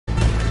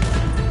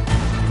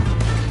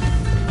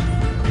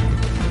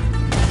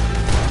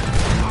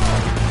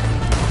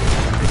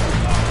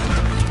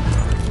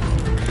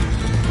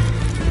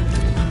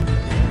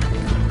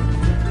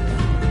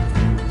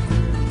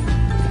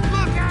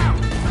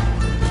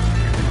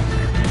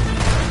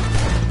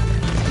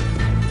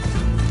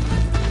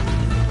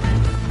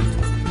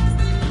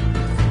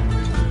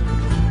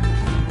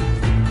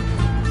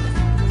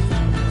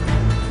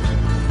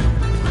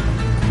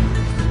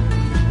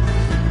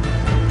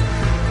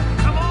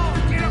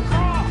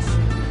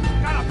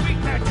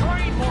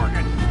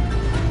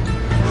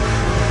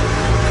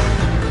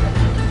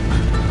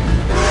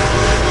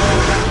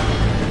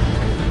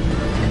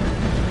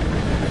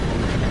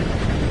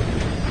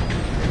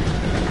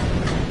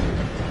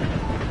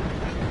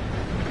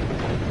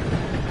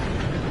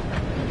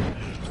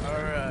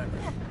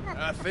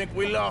think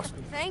we lost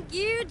him. Thank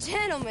you,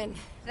 gentlemen.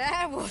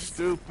 That was...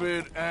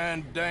 Stupid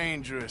and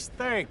dangerous.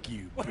 Thank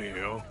you,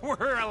 Bill.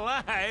 We're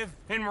alive,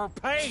 and we're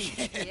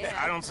paid. Yeah.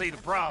 I don't see the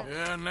problem.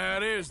 Yeah, and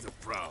that is the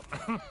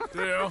problem.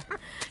 Still,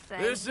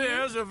 this you.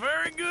 is a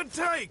very good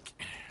take.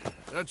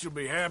 Dutch will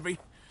be happy,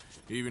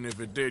 even if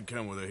it did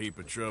come with a heap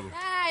of trouble.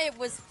 Ah, it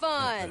was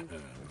fun.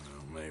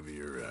 Well, maybe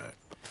you're right.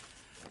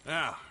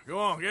 Now, go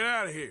on, get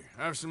out of here.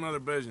 I have some other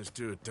business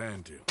to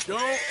attend to. Don't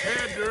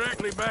head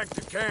directly back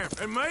to camp,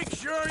 and make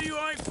sure you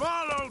ain't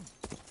followed.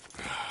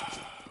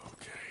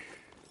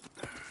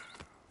 Okay.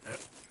 Yep,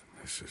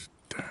 this is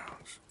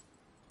Downs.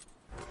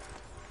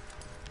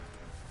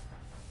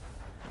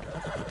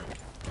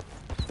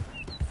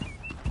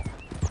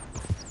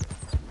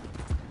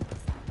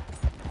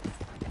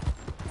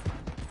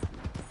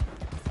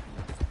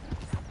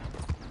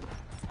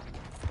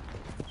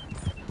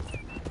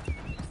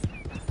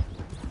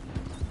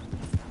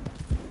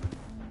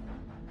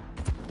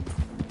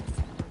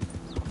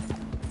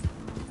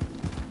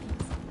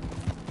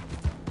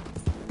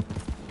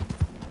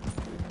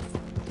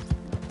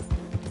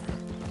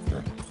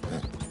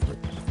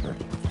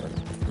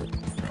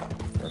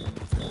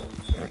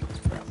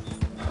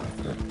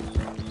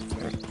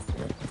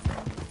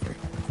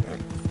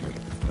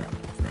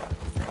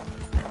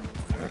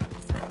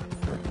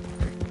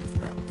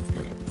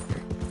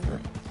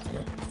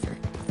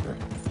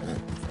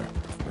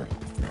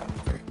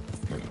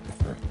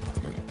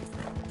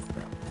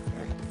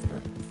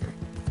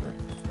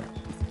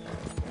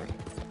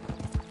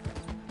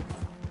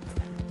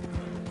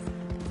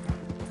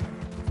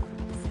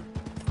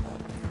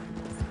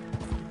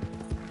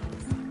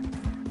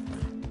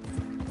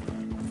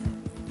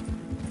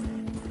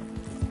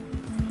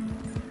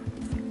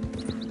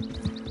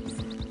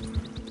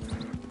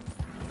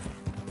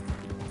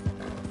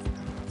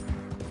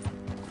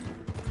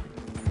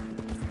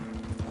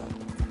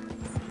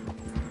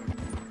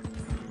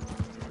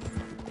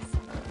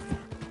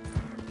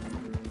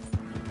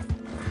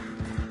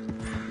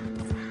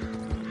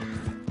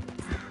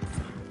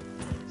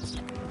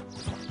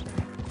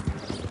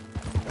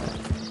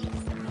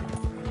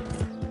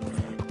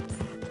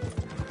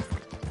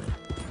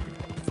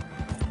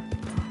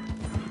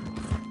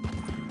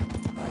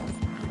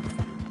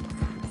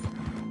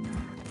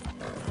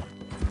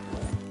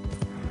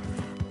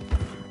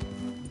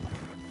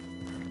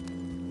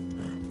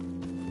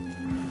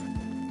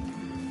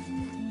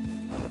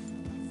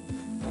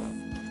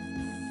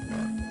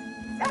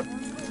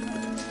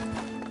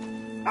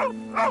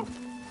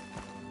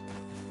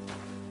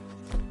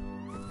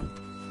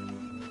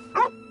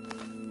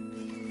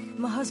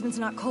 My husband's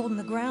not cold in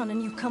the ground,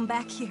 and you've come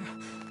back here.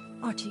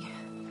 Archie,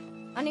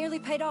 I nearly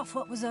paid off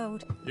what was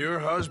owed. Your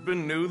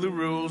husband knew the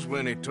rules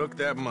when he took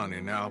that money.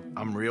 Now,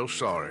 I'm real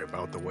sorry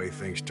about the way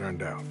things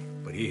turned out.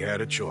 But he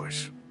had a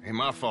choice. Ain't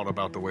my fault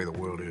about the way the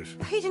world is.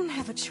 He didn't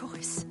have a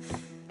choice.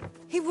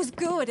 He was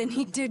good, and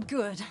he did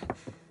good.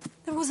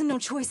 There wasn't no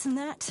choice in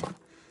that.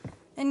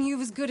 And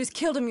you've as good as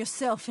killed him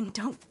yourself, and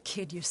don't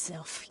kid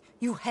yourself.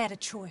 You had a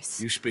choice.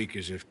 You speak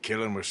as if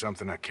killing was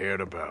something I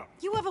cared about.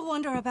 You ever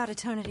wonder about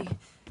eternity?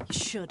 You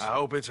should. I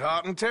hope it's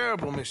hot and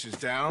terrible, Mrs.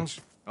 Downs.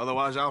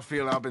 Otherwise, I'll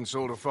feel I've been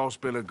sold a false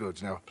bill of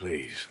goods. Now,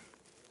 please,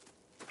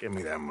 give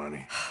me that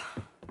money.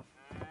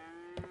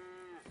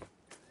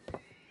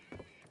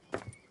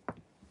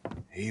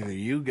 Either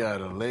you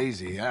got a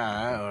lazy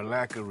eye or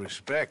lack of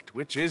respect.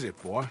 Which is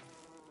it, boy?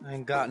 I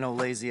ain't got no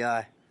lazy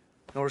eye.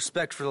 No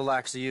respect for the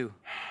likes of you.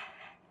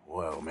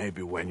 Well,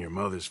 maybe when your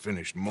mother's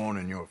finished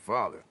mourning your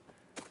father,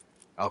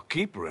 I'll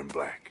keep her in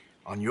black,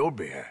 on your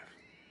behalf.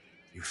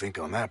 You think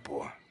on that,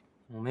 boy?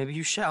 Well, maybe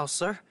you shall,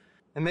 sir.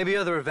 And maybe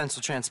other events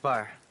will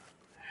transpire.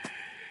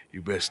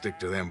 You best stick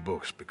to them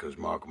books, because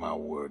mark my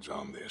words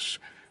on this.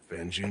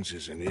 Vengeance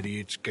is an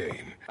idiot's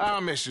game. Ah,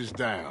 Mrs.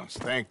 Downs,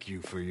 thank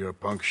you for your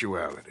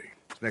punctuality.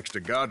 It's next to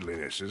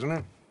godliness, isn't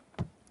it?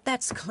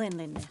 That's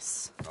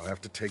cleanliness. I'll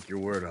have to take your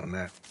word on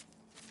that.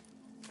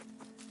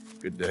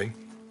 Good day.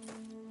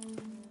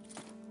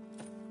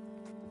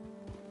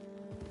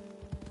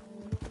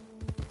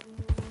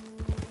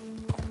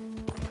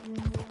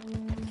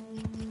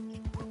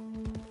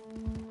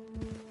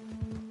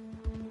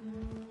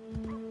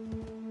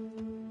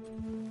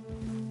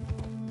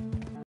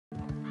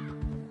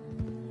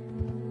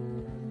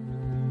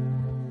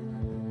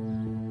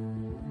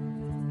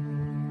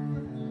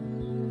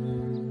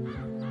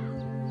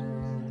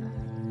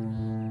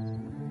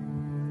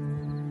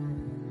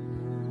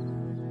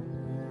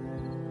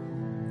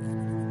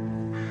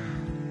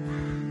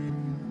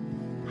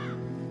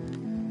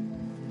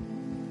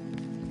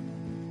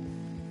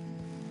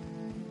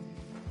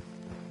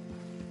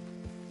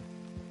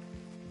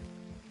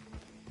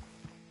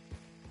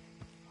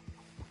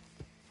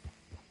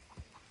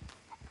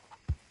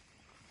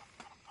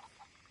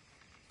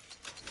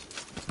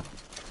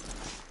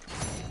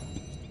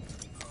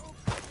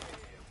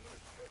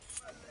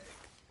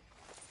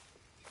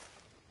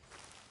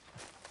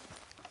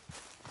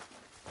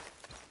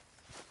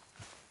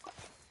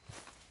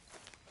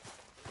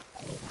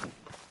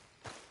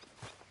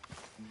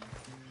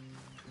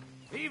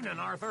 Evening,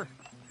 Arthur.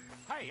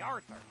 Hey,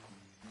 Arthur.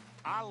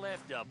 I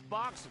left a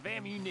box of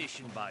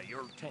ammunition by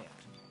your tent.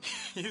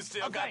 You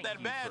still got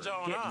that badge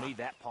on, Getting huh? me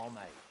that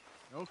pomade.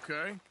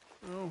 Okay.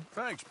 Oh,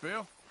 thanks,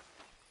 Bill.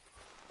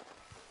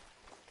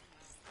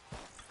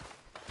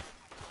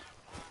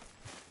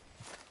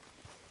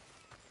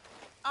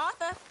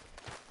 Arthur.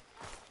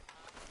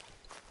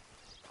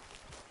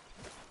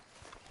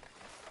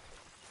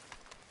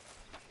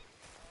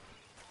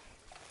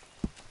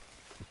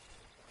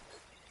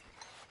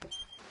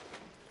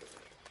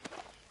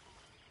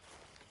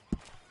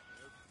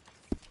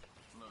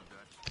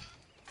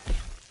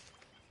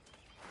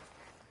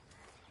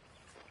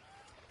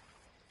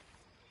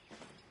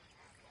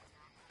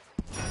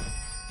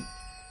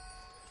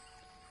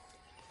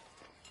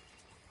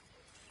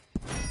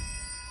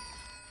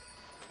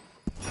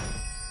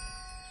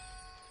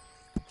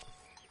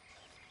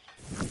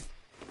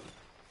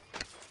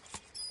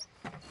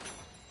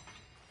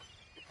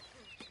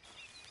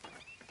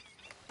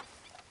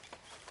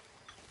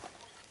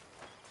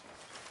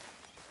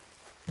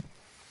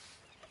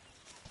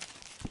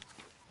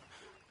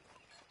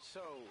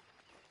 So,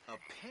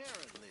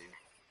 apparently,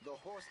 the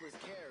horseless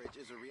carriage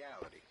is a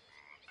reality.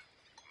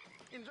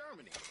 In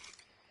Germany.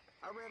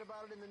 I read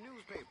about it in the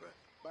newspaper.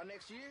 By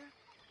next year,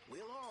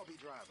 we'll all be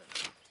driving.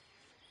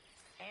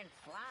 And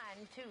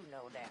flying too,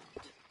 no doubt.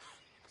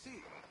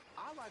 See,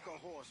 I like a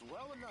horse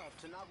well enough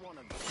to not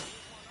want to go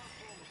one up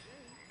for a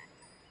machine.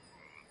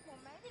 Well,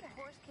 maybe the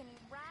horse can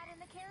ride in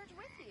the carriage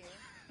with you.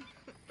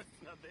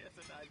 Now there's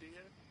an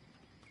idea.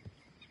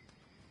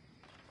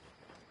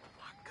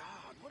 My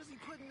God, what does he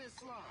put in this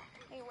slop?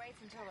 He waits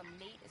until the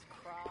meat is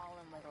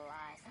crawling with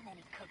lice, and then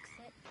he cooks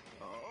it.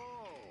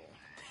 Oh,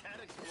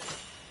 that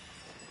explains.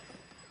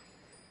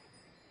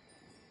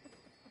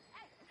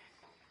 Hey,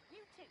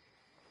 you two,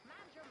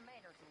 mind your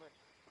manners a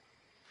little.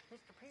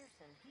 Mr.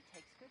 Pearson, he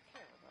takes good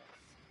care of us.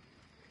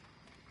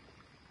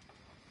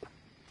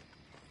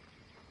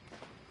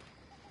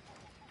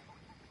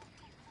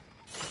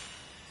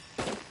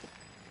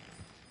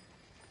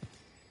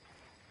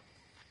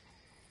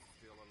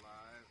 Still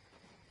alive?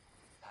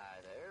 Hi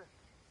there.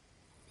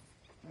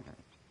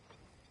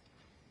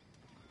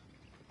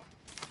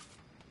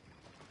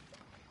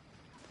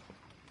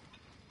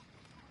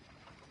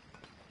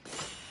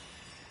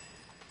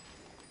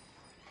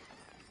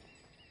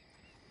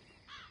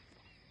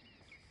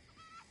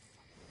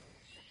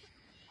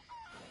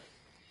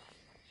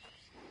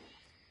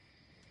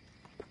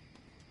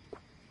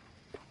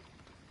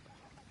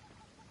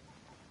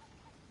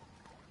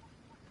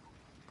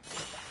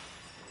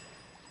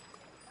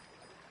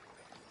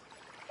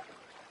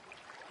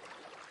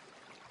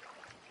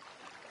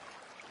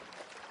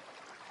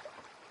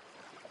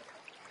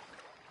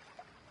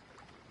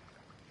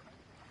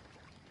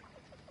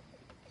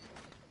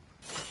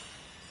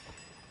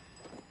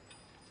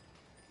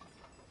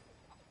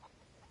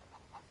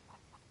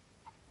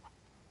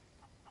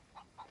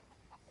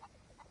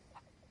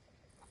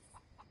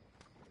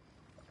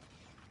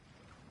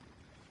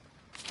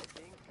 I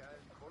think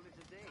I'll call it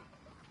a day.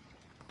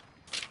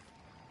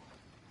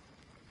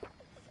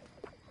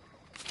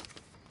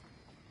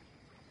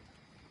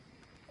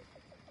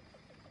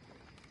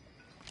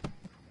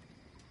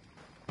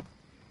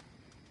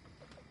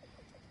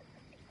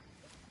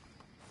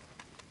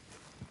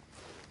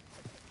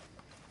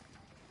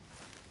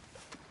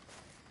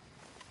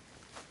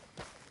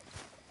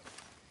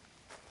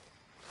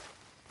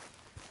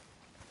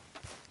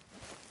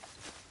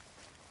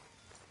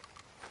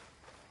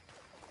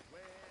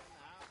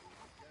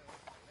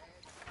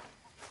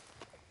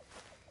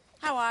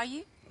 How are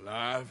you?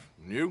 Alive?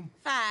 And you?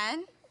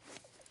 Fine.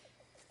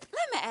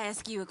 Let me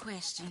ask you a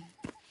question.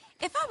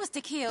 If I was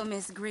to kill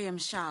Miss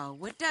Grimshaw,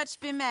 would Dutch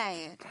be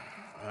mad?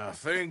 I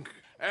think,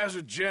 as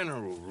a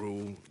general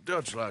rule,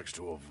 Dutch likes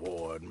to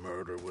avoid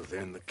murder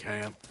within the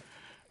camp.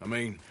 I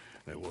mean,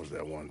 there was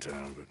that one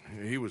time, but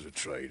he was a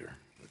traitor.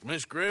 But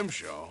Miss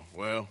Grimshaw,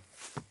 well,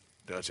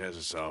 Dutch has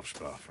a soft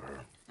spot for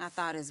her. I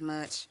thought as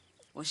much.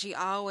 Was she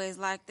always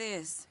like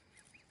this?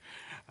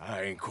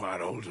 I ain't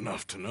quite old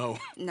enough to know.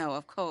 No,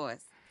 of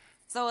course.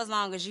 So as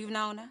long as you've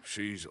known her?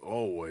 She's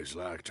always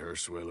liked her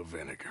swill of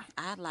vinegar.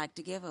 I'd like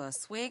to give her a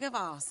swig of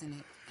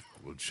arsenic.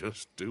 We'll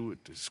just do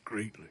it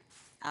discreetly.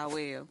 I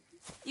will.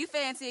 You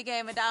fancy a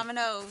game of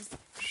dominoes?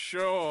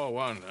 Sure,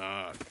 why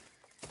not?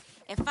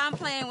 If I'm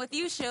playing with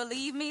you, she'll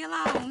leave me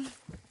alone.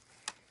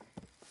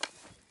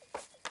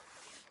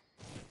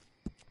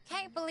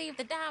 Can't believe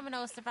the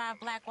dominoes survived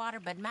Blackwater,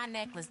 but my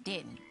necklace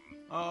didn't.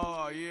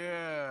 Oh,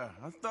 yeah.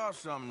 I thought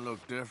something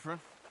looked different.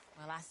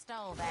 Well, I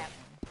stole that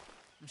one.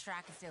 I'm sure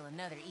I can steal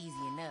another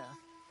easy enough.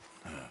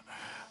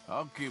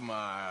 I'll keep my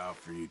eye out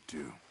for you,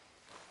 too.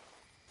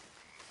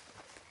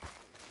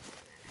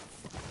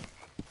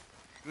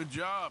 Good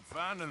job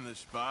finding this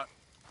spot.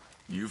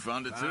 You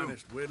found it too?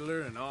 Finest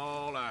whittler in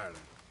all Ireland.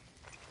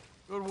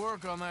 Good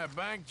work on that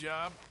bank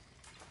job.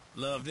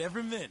 Loved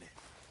every minute.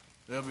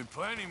 There'll be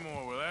plenty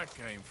more where that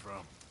came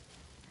from.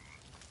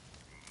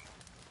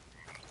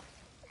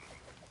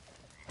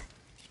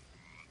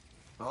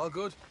 All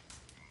good?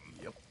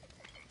 Yep.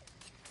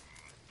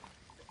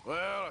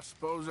 Well, I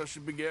suppose I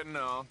should be getting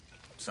on.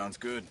 Sounds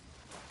good.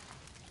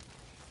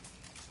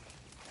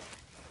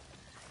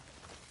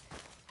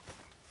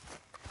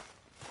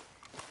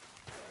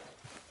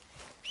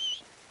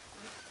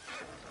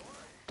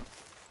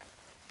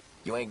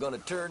 You ain't gonna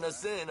turn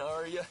us in,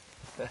 are you?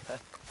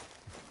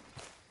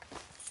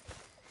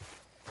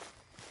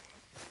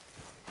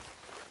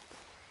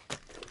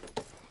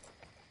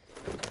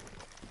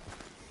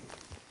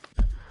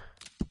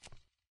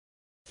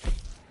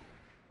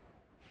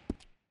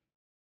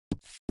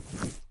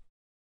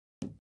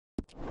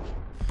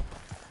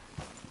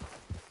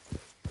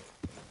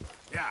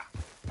 Yeah.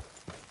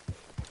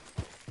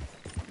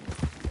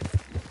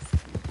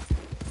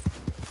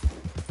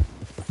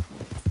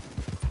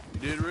 You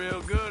did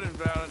real good in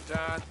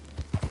Valentine.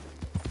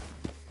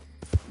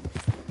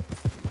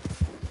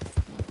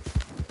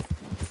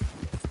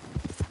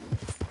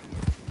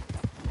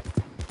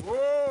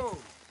 Whoa!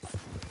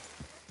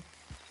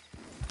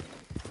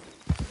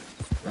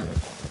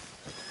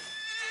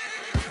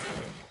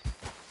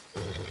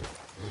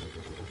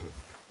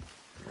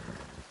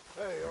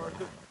 Hey,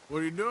 Arthur. What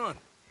are you doing?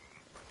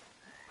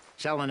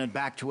 Selling it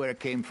back to where it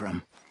came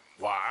from.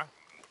 Why?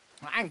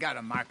 I ain't got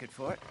a market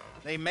for it.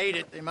 They made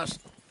it. They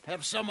must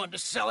have someone to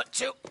sell it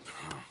to.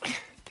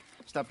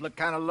 Stuff look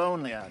kind of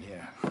lonely out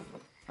here.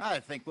 I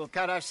think we'll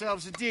cut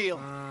ourselves a deal.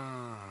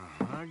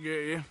 I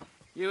get you.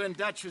 You and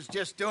Dutch was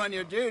just doing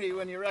your duty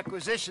when you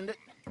requisitioned it.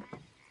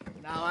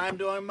 Now I'm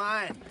doing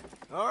mine.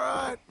 All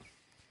right.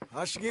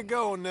 I should get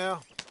going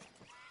now.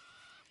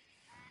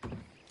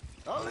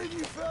 I'll leave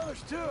you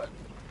fellas to it.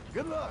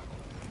 Good luck.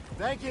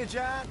 Thank you,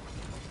 John.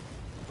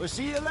 We'll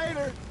see you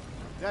later.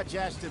 Dutch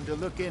asked him to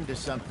look into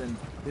something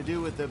to do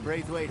with the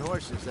Braithwaite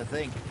horses, I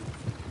think.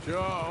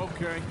 Sure,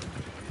 okay.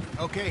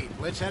 Okay,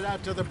 let's head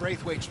out to the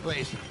Braithwaite's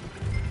place.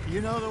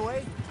 You know the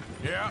way?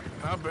 Yeah,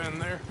 I've been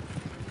there.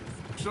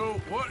 So,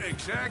 what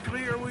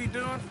exactly are we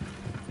doing?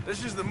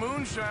 This is the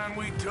moonshine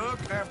we took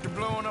after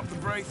blowing up the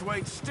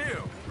Braithwaite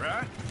still,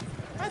 right?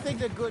 I think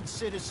the good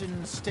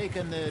citizens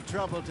taking the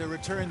trouble to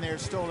return their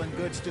stolen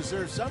goods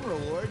deserve some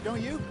reward,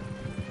 don't you?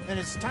 And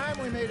it's time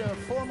we made a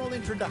formal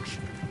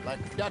introduction,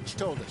 like Dutch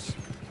told us.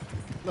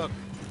 Look,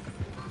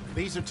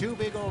 these are two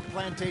big old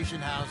plantation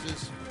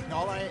houses, and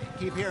all I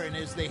keep hearing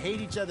is they hate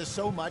each other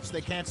so much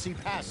they can't see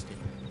past it.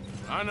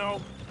 I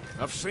know.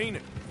 I've seen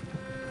it.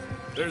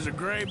 There's a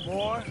gray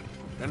boy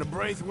and a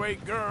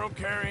Braithwaite girl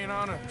carrying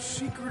on a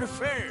secret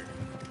affair.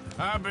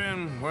 I've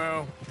been,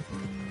 well,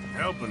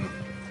 helping them.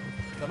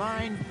 The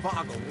mind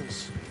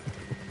boggles.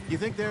 You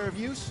think they're of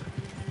use?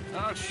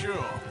 Not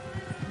sure.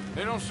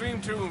 They don't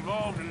seem too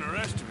involved in the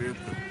rest of it,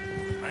 but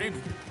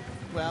maybe.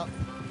 Well,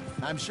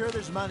 I'm sure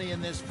there's money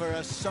in this for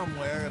us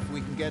somewhere if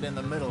we can get in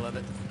the middle of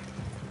it.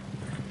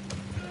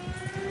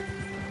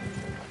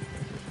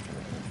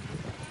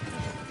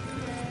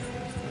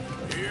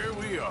 Here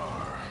we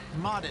are.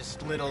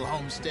 Modest little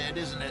homestead,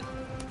 isn't it?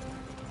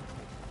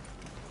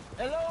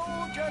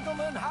 Hello,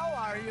 gentlemen. How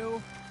are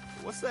you?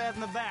 What's that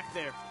in the back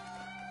there?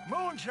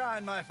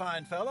 Moonshine, my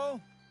fine fellow.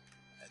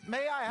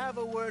 May I have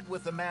a word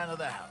with the man of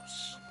the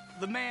house?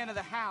 The man of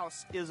the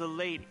house is a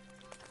lady.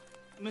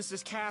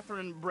 Mrs.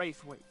 Catherine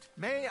Braithwaite.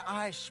 May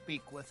I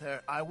speak with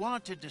her? I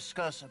want to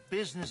discuss a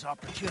business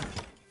opportunity.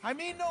 I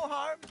mean no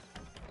harm.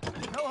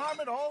 No harm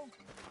at all.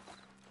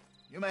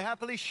 You may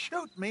happily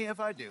shoot me if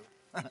I do.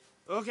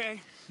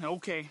 Okay.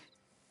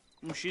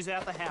 Well, she's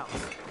at the house.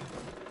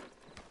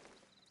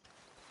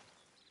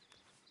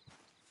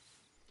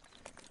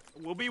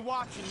 We'll be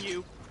watching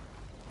you.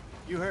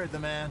 You heard the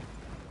man.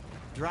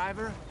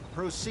 Driver,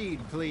 proceed,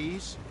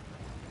 please.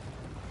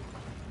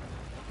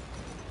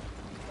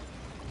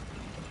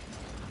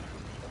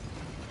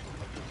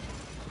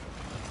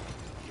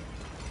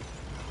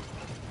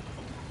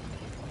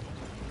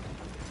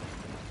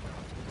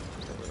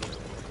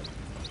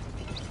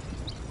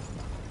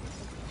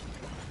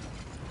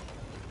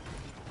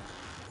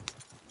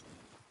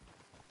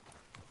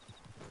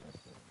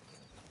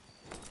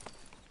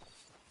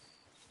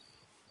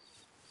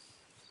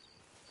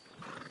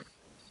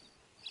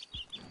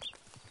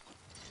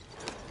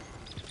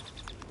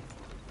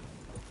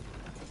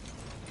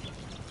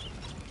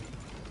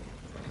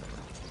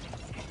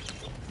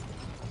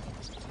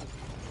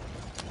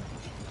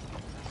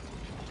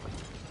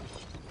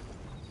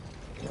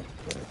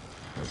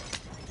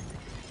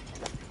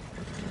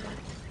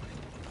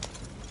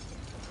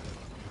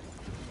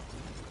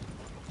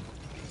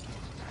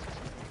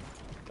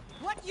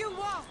 You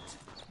want?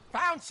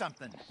 Found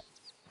something.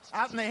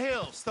 Out in the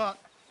hills. Thought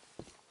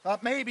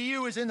maybe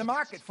you was in the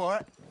market for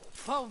it.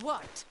 For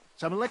what?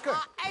 Some liquor.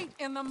 I ain't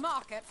in the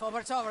market for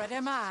what's already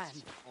mine.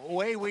 The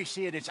way we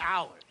see it, it's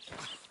ours.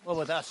 Well,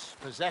 with us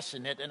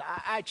possessing it, and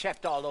I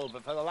checked all over.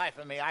 For the life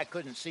of me, I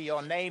couldn't see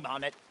your name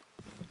on it.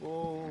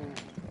 Oh.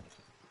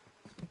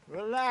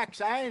 Relax,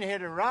 I ain't here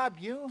to rob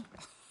you.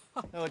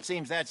 Though it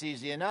seems that's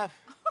easy enough.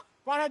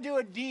 Wanna do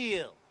a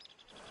deal?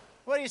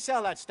 What do you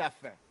sell that stuff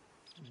for?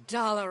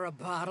 $1 a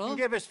bottle?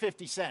 Give us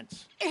 50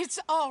 cents. It's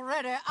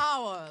already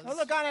ours. Well,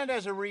 look on it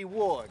as a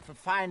reward for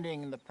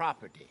finding the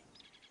property.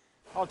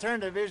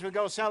 Alternative is we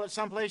go sell it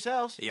someplace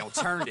else. The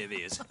alternative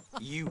is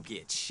you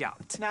get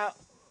shot. Now,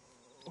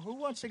 who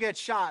wants to get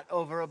shot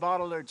over a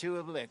bottle or two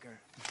of liquor?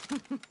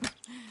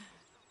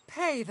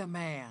 Pay the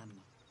man.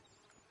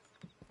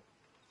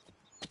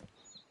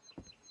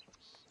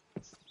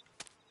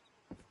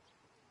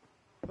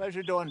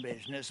 Pleasure doing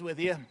business with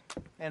you.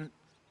 And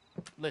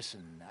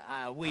listen,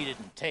 we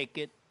didn't take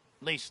it.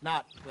 At least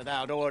not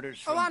without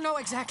orders from... Oh, I know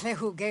exactly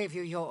who gave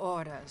you your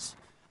orders.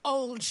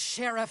 Old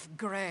Sheriff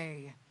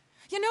Gray.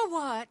 You know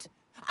what?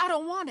 I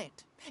don't want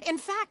it. In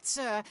fact,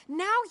 sir,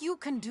 now you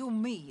can do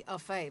me a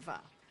favor.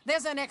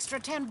 There's an extra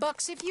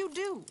 $10 if you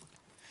do.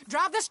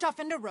 Drive the stuff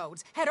into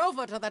Rhodes, head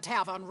over to the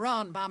tavern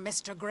run by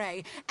Mr.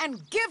 Gray,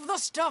 and give the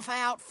stuff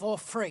out for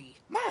free.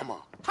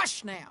 Mama!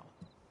 Hush now.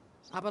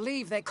 I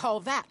believe they call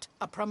that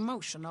a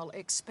promotional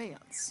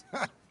expense.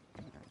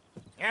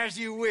 As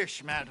you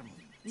wish, madam.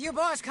 You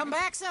boys come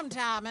back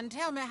sometime and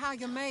tell me how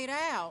you made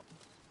out.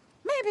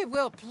 Maybe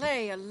we'll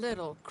play a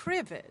little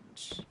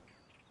cribbage.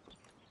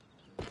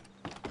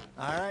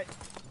 All right.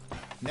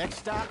 Next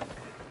stop,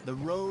 the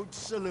Rhodes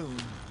Saloon.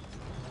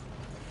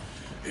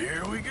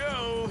 Here we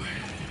go.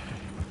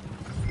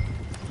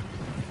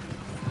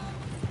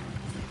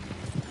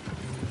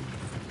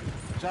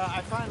 So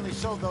I finally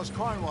sold those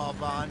Cornwall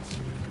bonds.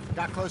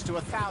 Got close to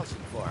 1,000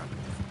 for them.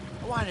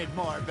 I wanted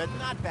more, but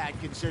not bad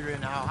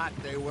considering how hot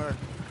they were,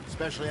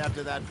 especially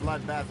after that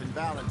bloodbath in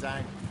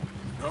Valentine.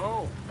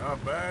 No,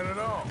 not bad at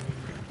all.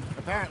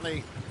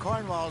 Apparently,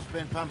 Cornwall's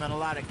been pumping a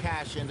lot of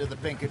cash into the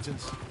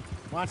Pinkertons.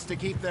 Wants to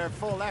keep their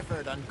full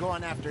effort on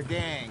going after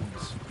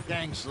gangs.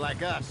 Gangs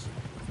like us.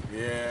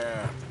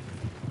 Yeah,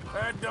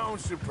 that don't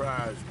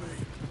surprise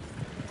me.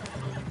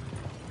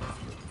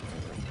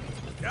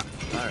 Yep.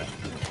 All right.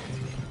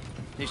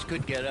 This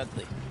could get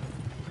ugly.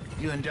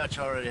 You and Dutch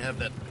already have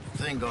that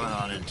thing going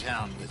on in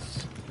town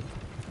with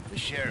the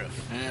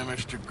sheriff. Yeah,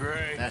 Mr.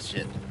 Gray. That's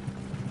it.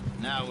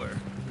 Now we're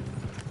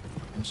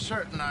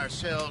inserting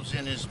ourselves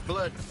in his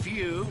blood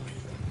feud.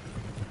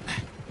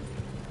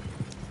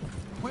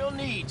 We'll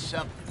need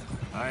something.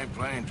 I ain't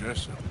playing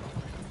dress-up.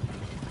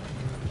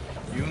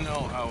 You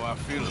know how I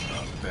feel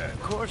about that.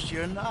 Of course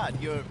you're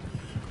not. You're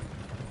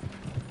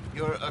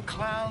a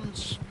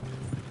clown's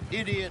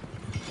idiot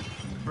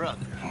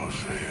brother.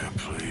 Hosea,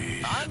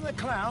 please. I'm the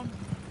clown.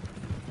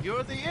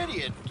 You're the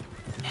idiot.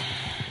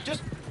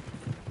 Just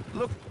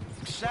look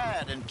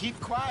sad and keep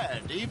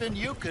quiet. Even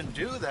you can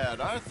do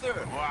that,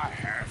 Arthur. Oh, I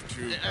have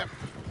to.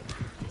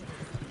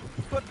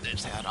 Put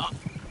this hat on.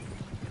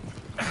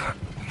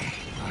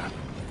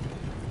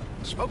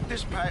 Smoke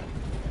this pipe.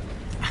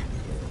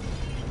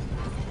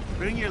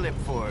 Bring your lip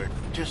forward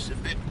just a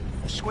bit.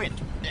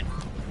 Squint.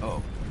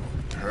 Oh,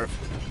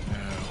 perfect.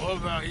 What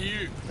about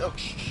you? Oh,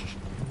 shh.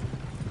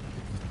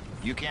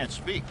 You can't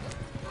speak.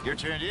 You're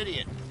turned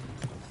idiot.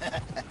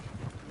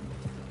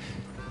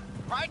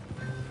 Right?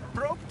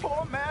 Broke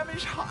poor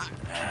Mammy's heart.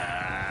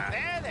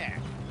 There.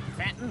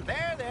 Fenton,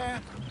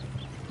 there.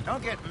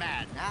 Don't get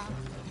mad now.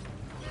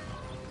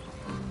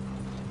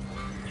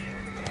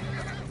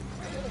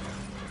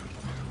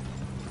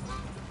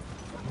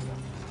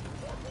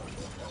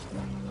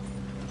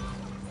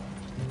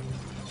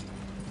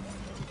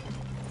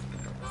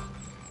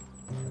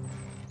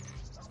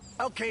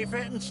 Okay,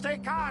 Fenton, stay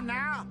calm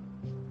now.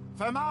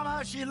 For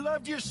Mama, she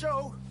loved you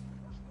so.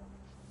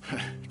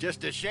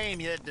 Just a shame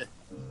you had to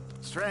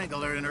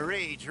strangle her in a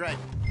rage, right?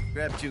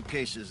 Grab 2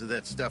 cases of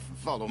that stuff and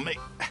follow me.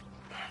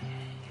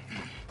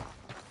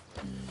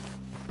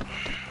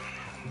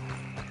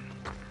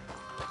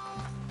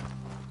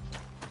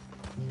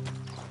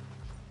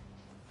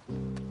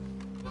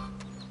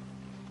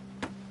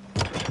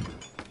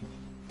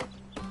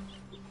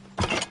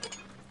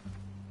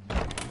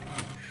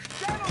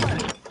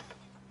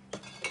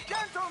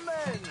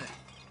 Gentlemen!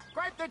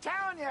 Quite the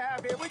town you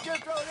have here. We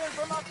just rode in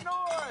from up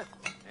north.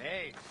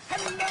 Hey.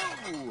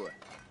 Hello.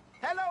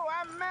 Hello,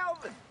 I'm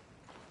Melvin.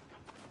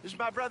 This is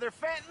my brother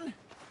Fenton.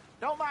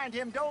 Don't mind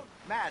him. Don't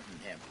madden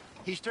him.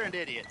 He's turned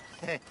idiot.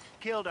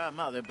 Killed our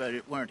mother, but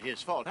it weren't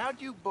his fault.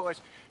 How'd you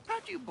boys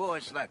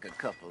like a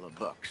couple of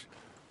bucks?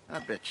 I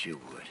bet you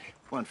would.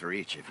 One for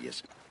each of you.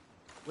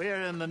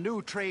 We're in the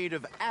new trade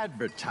of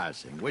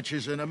advertising, which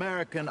is an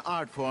American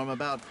art form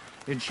about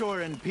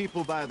ensuring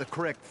people buy the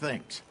correct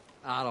things.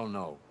 I don't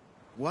know.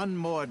 $1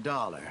 more.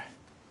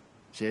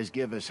 Says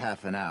give us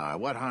half an hour.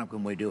 What harm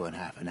can we do in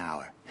half an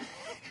hour?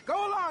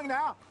 Go along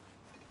now.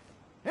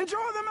 Enjoy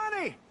the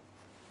money.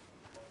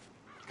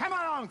 Come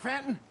along,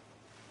 Fenton.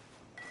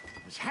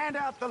 Let's hand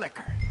out the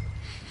liquor.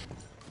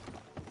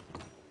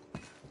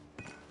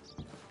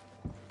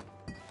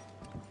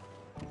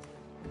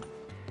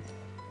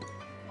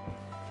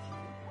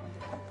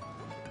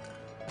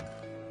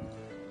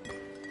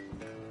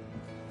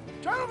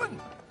 Gentlemen!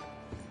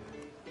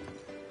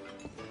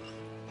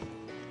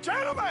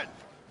 Gentlemen!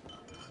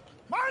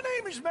 My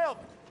name is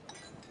Melvin.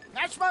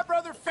 That's my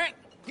brother Fenton.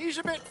 He's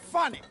a bit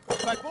funny,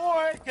 but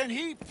boy, can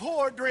he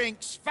pour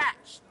drinks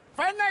fast.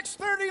 For the next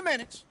 30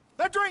 minutes,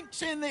 the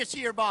drinks in this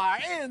here bar,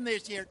 in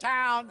this here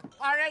town,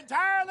 are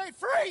entirely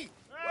free.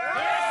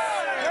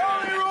 The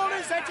only rule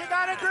is that you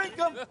gotta drink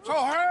them So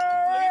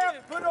hurry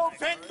up, put old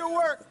Fenton to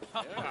work.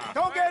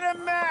 Don't get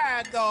him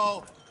mad,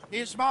 though.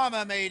 His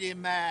mama made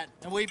him mad,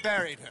 and we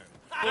buried her.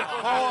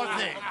 Poor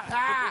thing.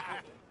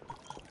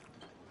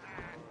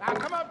 Now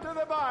come up to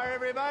the bar,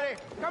 everybody.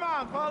 Come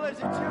on, fellas,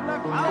 it's your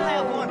lucky. I'll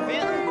have one,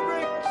 Fenton.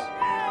 Drinks.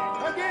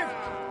 A gift.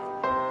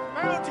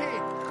 Bounty.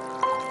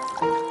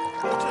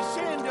 It's a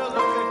sin to look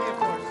at gift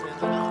horse.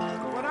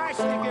 When I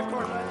see gift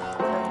horse, I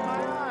close my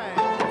eyes.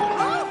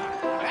 Oh,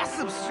 that's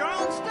some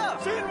strong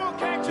stuff. Sin will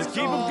catch Just us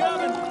keep 'em all.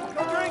 coming.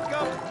 Go drink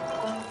up.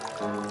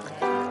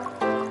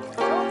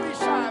 Don't be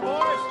shy,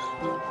 boys.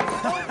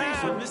 Don't be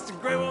shy. Mr.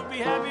 Gray won't be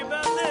happy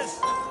about this.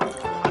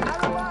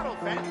 Another bottle,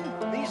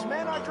 Fenton. These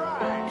men are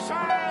dry.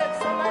 Besides,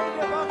 the lady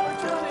of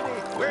opportunity.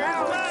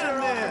 Now it's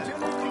your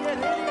opportunity to get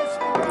hideous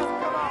and rough.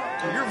 Come on.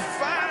 You're a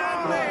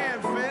fine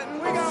man, Fenton.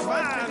 We got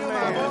work to fine do,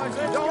 man. my boys.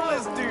 Let's Don't go.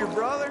 listen to your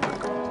brother.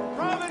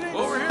 Providence.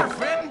 Over here,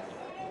 Fenton.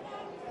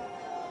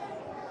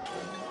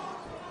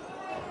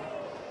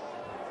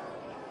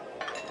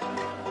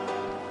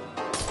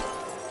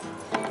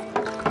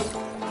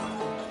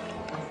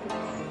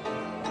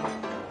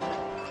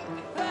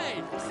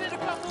 Hey, send a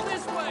couple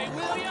this way,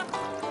 will ya?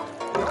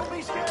 Don't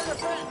be scared of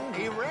Fenton.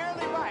 He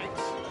rarely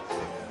bites.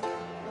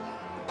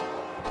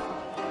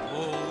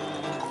 Oh,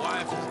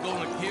 wife is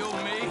gonna kill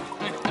me.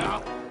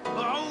 I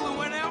only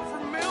went out for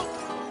milk.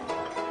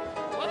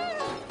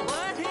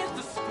 What? Hit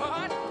the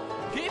spot.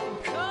 Keep 'em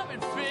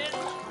coming, Finn.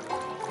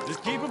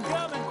 Just keep 'em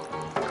coming.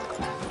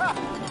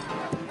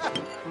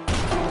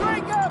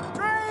 Drink up,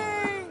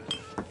 drink!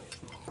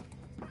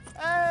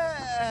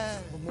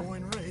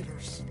 Lemoyne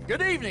Raiders.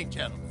 Good evening,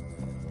 gentlemen.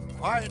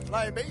 Quiet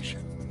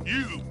libation.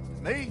 You.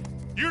 Me?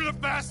 You're the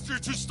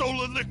bastards who stole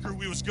the liquor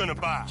we was gonna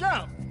buy.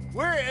 Gentlemen,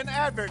 we're in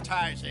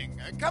advertising.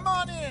 Come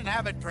on in and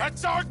have a drink.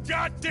 That's our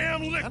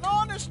goddamn liquor. An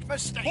honest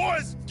mistake.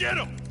 Boys, get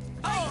him!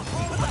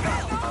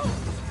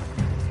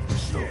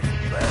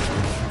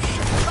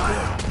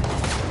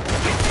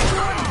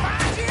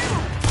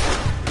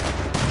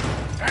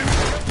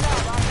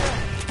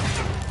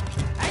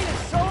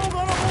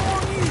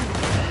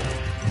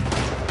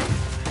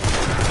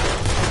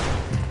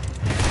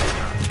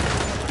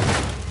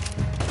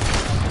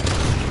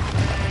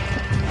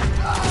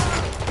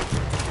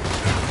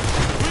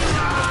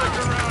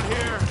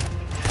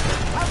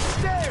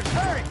 Upstairs,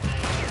 hurry!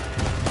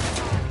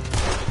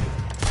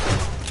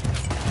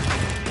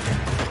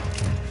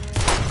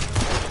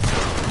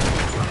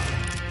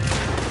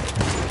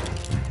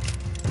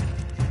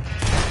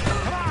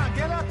 Come on,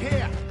 get up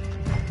here!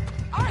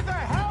 Arthur,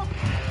 help!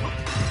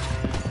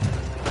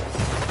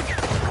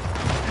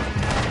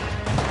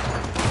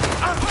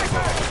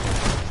 Arthur!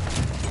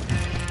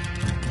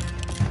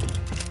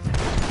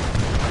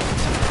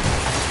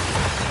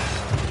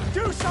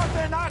 Do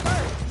something,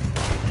 Arthur!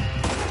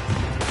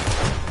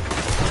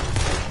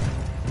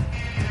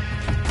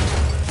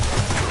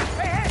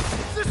 Hey,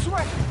 this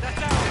way!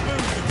 That's our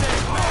move, you dead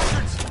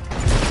bastards!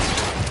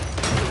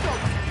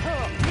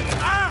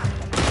 Ah!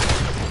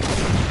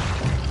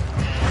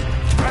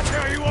 That's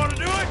how you want to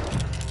do it?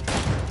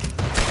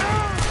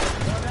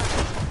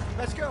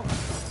 Let's go.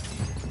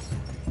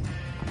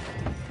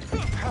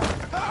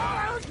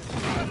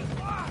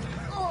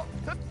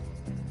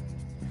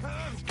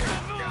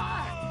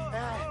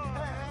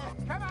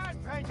 Come on,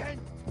 Franklin.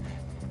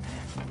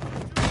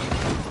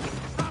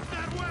 Stop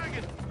that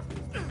wagon!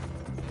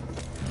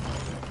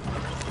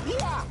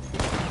 Yeah.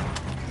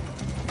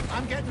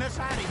 I'm getting us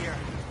out of here.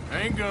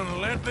 Ain't gonna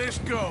let this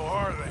go,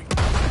 are they?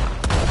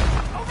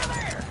 Over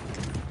there!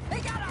 They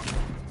got him!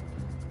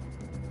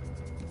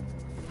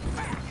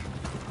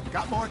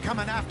 Got more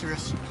coming after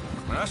us.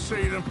 I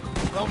see them.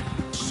 Well,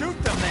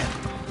 shoot them then.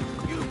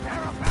 You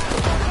pair of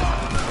bastards!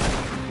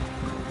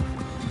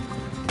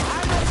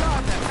 I'm the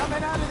top. They're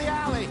coming out of the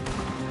alley.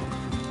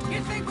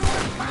 You think we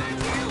would find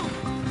you?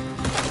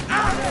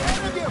 Out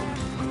ahead of you.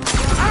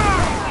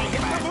 Ah!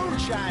 Hit the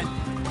moonshine.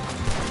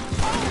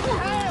 Oh,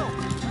 hell!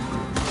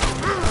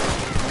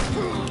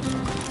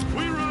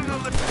 We run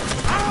on the...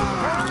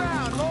 Turn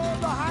around. Lower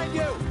behind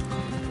you.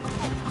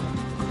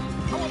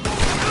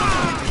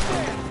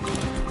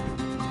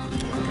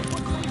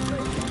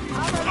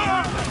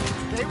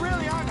 They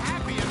really aren't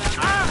happy in that.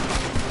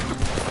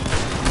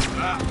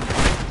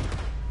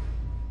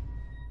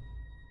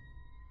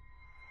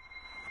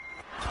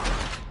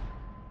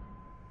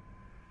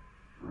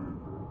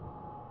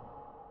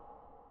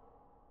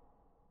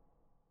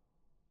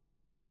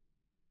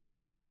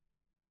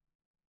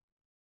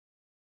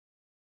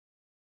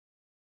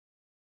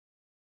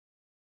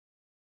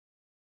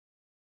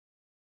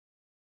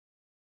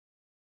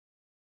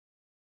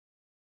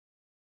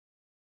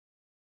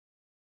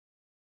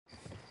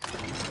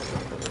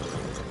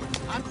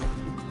 I'm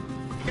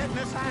getting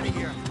us out of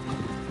here.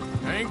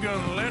 Ain't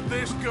gonna let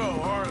this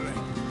go, are they?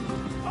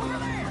 Over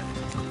there!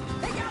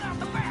 They got out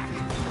the back!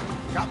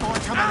 Got more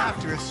coming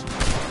after us.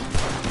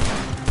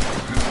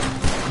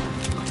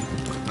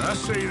 I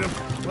see them.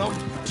 Well,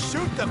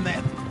 shoot them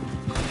then. You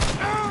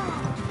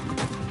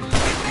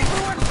think we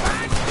would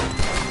find you?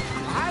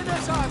 Behind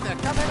us, Arthur.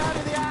 Coming out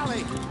of the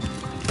alley.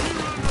 We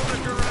run the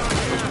liquor around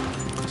here.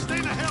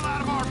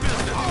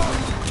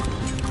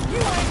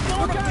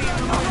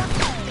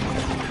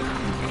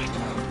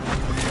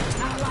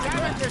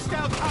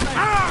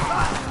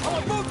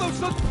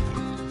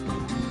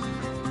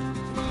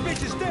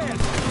 Boss is dead!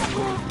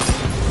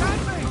 Not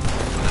me!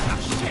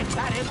 Shit,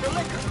 that is the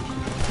liquor!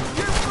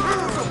 You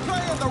fools are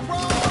playing the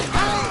wrong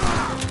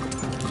game!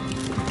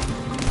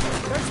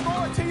 There's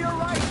more to your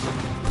right!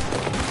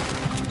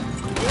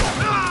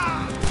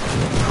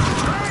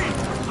 Hey!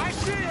 I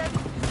see it!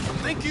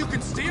 Think you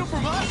can steal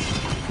from us?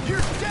 You're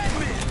dead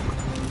men!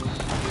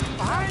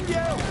 Behind you!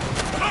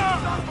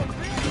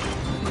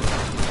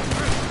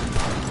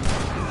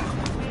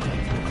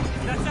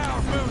 That's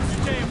our booze,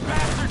 you damn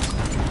bastards!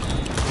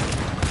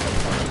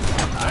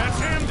 That's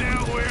him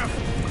dealt with.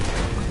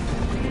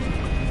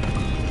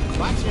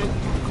 Watch it.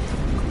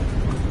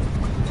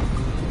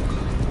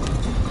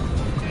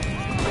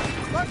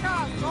 Look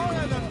out! More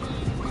of them!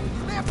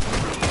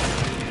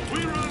 We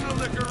run the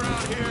liquor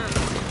around here.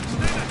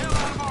 Stay the hell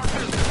out of our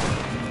business.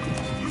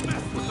 You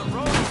mess with the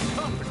wrong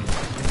company.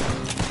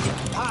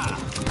 Ah!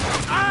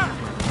 Ah!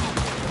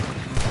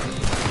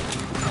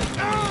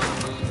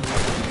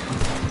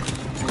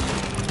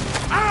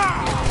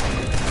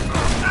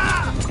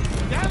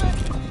 Damn it!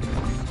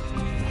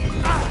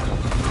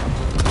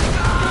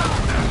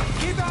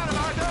 Keep out of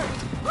our dirt!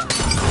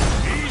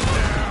 He's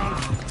down.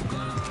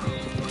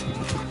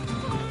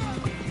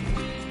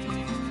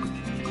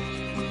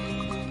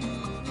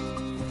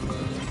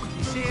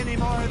 You see any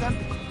more of them?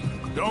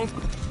 Don't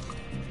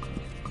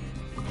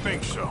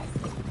think so.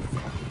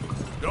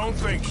 Don't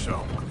think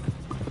so.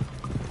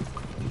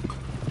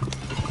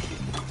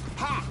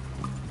 Ha!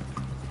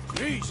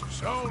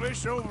 Jesus, all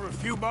this over a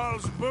few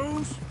bottles of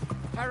booze?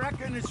 I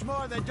reckon it's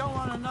more they don't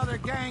want another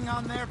gang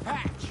on their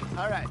patch.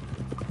 All right,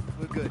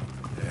 we're good.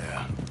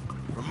 Yeah.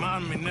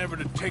 Remind me never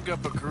to take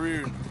up a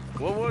career in...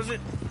 What was it?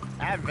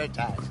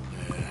 Advertising.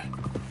 Yeah.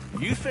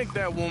 You think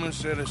that woman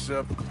set us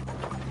up?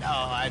 No,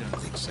 I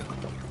don't think so.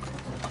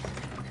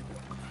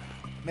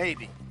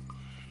 Maybe.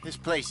 This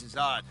place is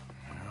odd.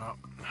 Well,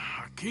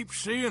 I keep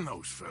seeing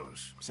those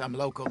fellas. Some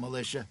local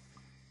militia.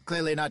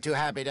 Clearly not too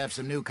happy to have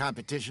some new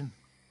competition.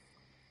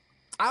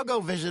 I'll go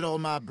visit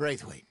old Ma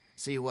Braithwaite,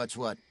 see what's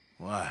what.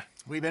 Why?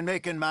 We've been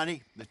making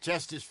money. The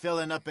chest is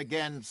filling up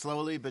again,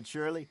 slowly but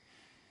surely.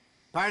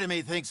 Part of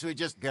me thinks we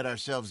just get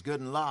ourselves good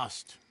and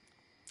lost.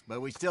 But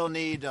we still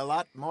need a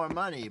lot more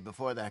money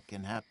before that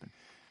can happen.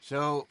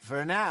 So,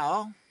 for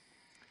now,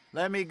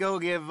 let me go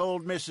give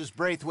old Mrs.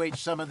 Braithwaite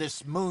some of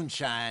this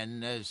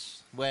moonshine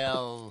as,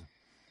 well,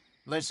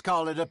 let's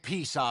call it a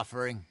peace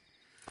offering.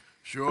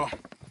 Sure.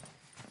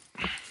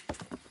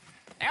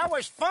 That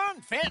was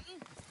fun,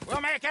 Fenton. We'll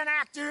make an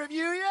actor of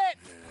you yet.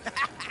 Yeah.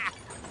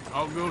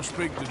 I'll go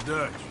speak to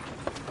Dutch.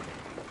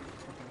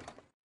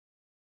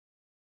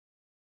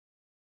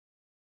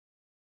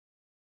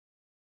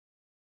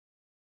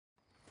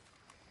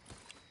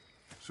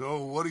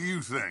 So, what do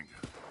you think?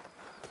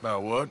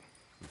 About what?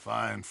 The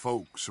fine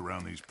folks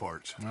around these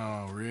parts.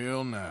 Oh,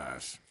 real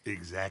nice.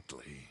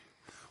 Exactly.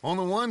 On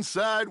the one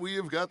side, we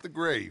have got the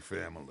Gray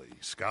family.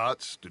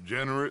 Scots,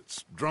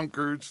 degenerates,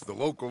 drunkards, the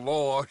local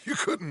law. You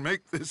couldn't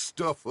make this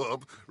stuff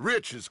up.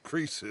 Rich as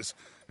Croesus.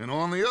 And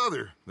on the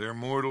other, their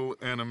mortal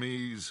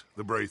enemies,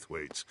 the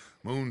Braithwaites.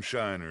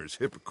 Moonshiners,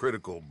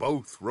 hypocritical,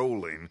 both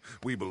rolling,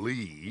 we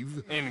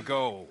believe. In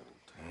gold.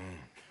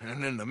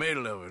 And in the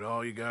middle of it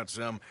all, you got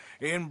some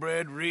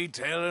inbred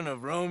retelling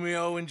of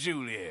Romeo and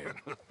Juliet.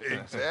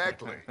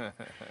 Exactly.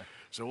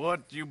 So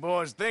what you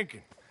boys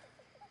thinking?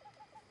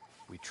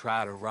 We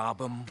try to rob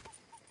them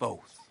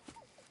both.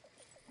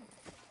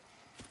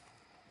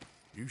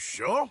 You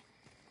sure?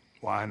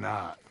 Why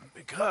not?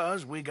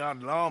 Because we got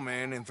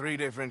lawmen in 3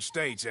 different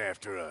states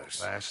after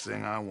us. Last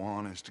thing I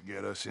want is to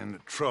get us into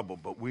trouble,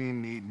 but we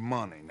need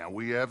money. Now,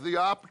 we have the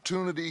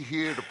opportunity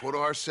here to put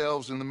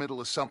ourselves in the middle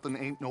of something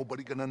ain't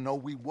nobody gonna know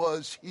we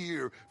was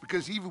here,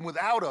 because even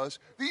without us,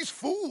 these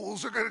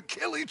fools are gonna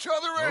kill each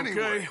other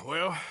anyway. Okay,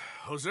 well,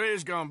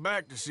 Hosea's gone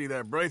back to see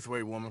that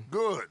Braithwaite woman.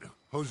 Good.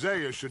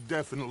 Hosea should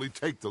definitely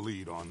take the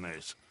lead on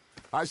this.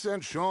 I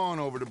sent Sean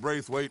over to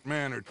Braithwaite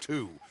Manor,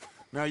 too.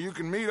 Now, you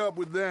can meet up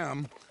with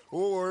them,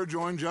 or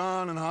join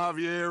John and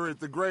Javier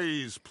at the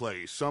Gray's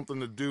place. Something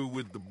to do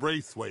with the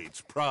Braithwaite's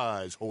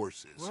prize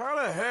horses. Well, how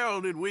the hell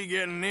did we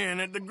get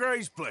in at the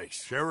Gray's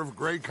place? Sheriff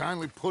Gray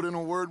kindly put in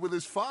a word with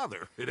his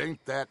father. It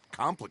ain't that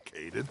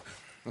complicated.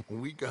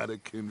 We gotta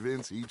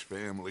convince each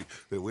family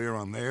that we're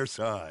on their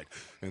side,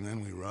 and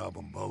then we rob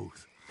them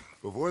both.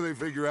 Before they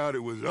figure out it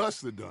was us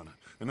that done it,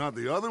 and not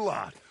the other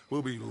lot,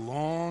 we'll be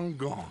long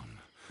gone.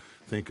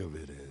 Think of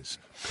it as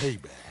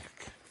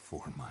payback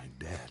for my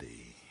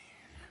daddy.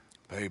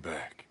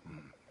 Payback.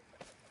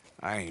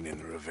 I ain't in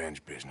the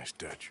revenge business,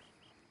 Dutch.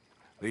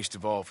 Least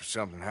of all for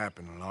something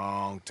happened a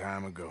long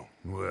time ago.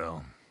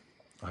 Well,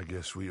 I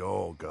guess we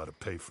all gotta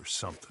pay for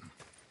something.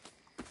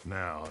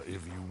 Now,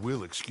 if you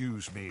will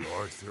excuse me,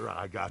 Arthur,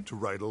 I got to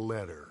write a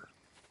letter.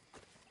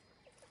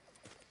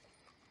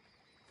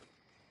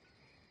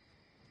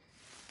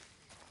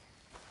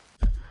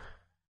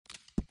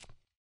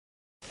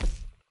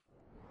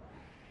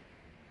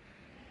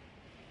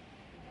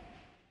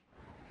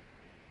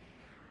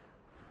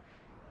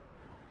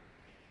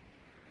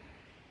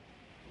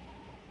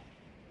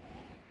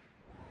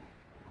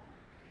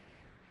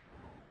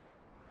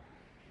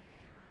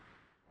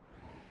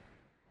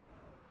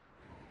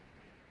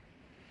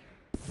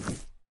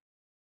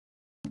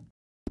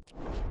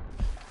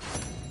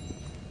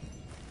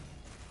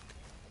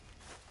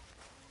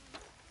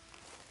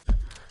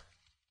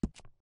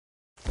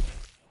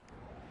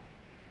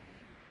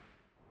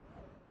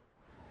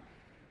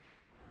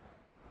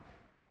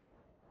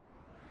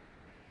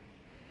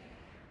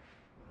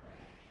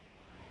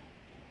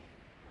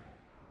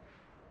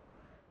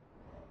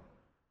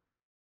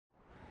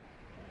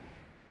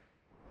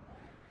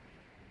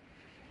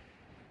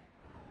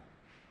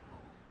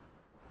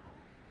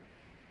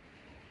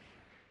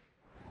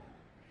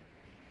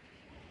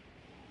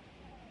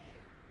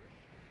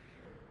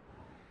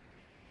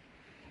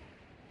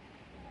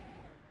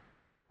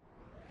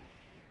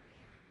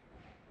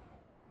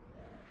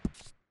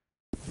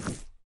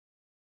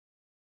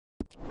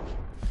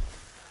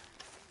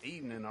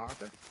 evening,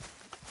 Arthur.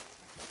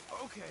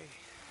 Okay,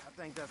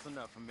 I think that's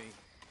enough for me.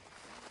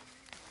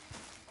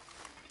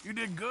 You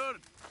did good,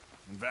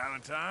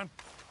 Valentine.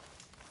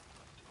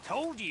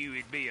 Told you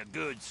it'd be a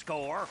good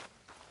score.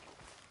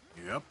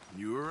 Yep,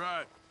 you were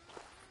right.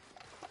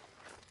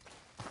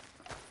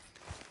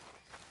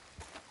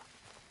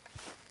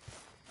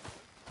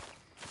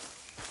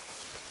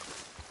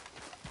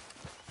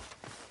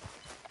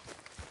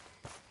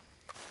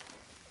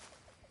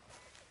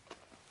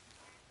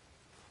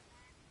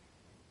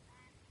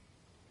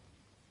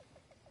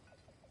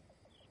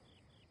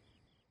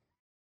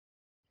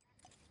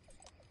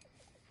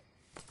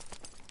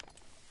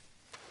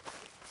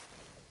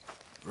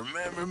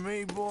 Remember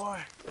me, boy?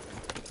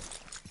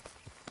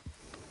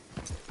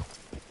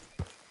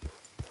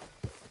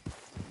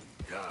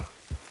 Yeah.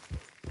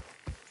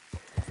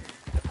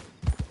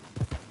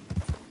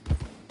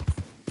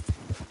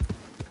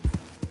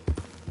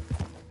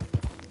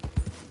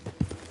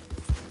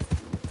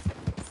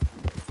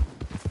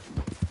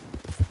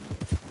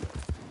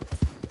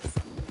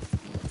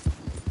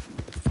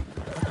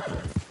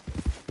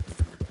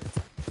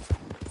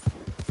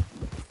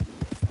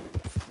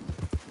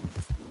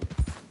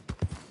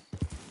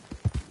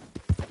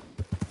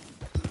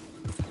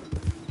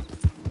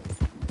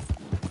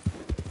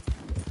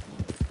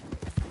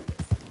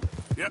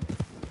 Yep.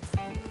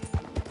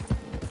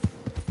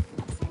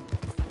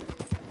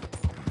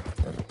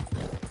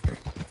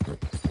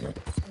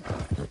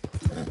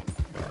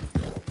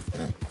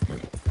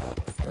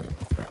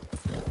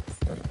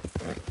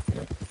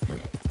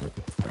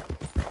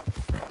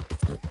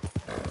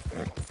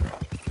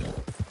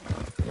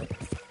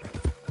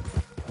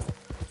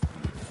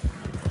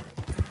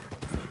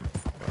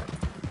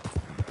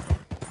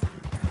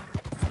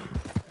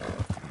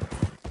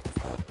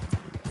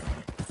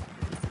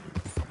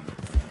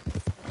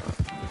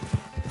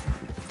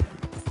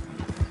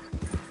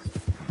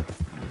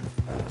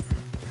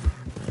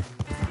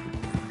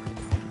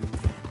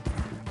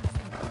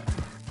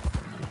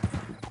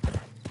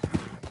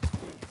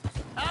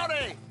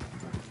 Howdy!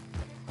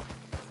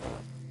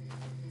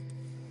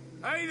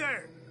 Hey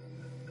there!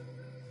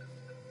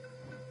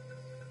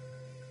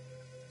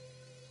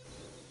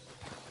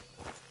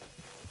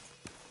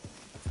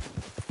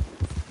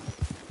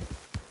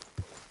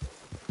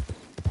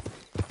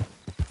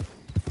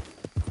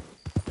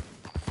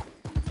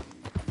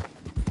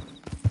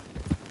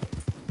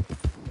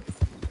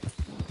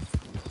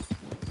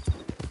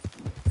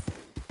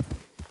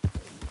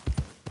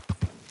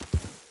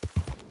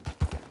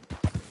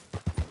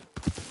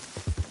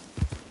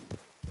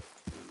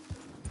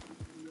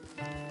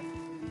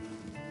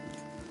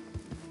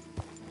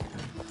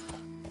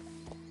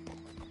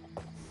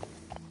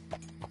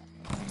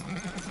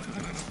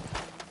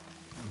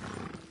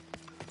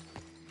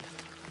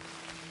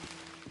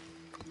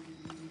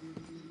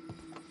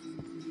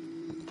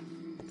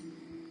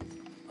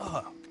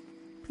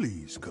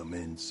 Please come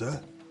in,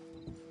 sir.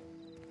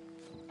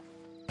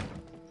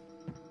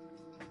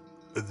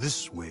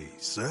 This way,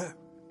 sir.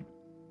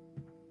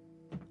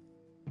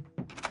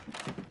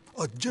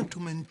 A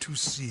gentleman to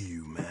see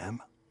you, ma'am.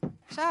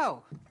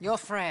 So, your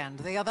friend,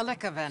 the other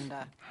liquor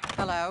vendor.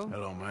 Hello.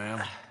 Hello,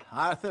 ma'am.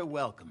 Arthur,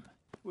 welcome.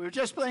 We were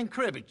just playing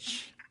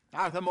cribbage.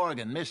 Arthur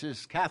Morgan,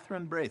 Mrs.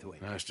 Catherine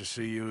Braithwaite. Nice to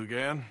see you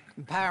again.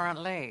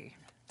 Apparently.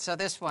 So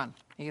this one,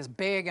 he is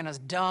big and as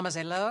dumb as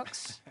he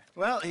looks?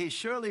 Well, he's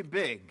surely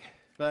big,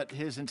 but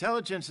his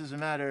intelligence is a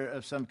matter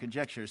of some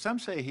conjecture. Some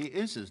say he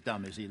is as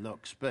dumb as he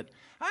looks, but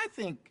I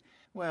think,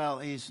 well,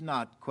 he's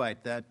not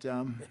quite that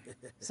dumb.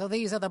 So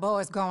these are the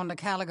boys going to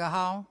Caliga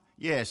Hall?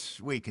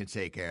 Yes, we can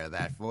take care of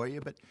that for you,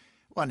 but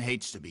one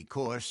hates to be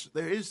coarse.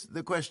 There is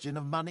the question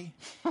of money.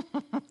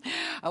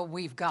 Oh,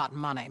 we've got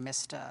money,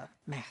 Mr.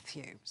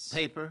 Matthews.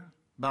 Paper,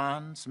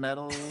 bonds,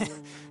 metal.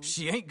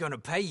 She ain't gonna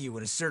pay you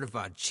with a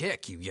certified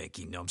check, you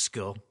Yankee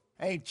numbskull.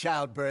 Ain't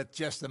childbirth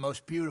just the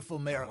most beautiful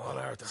miracle? Well,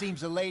 Arthur.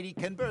 Seems a lady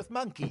can birth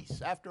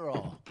monkeys, after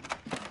all.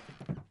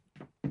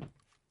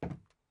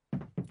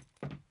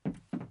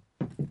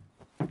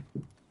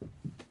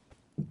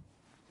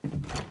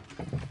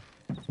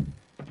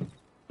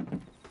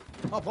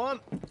 Hop on.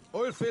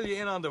 I'll fill you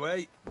in on the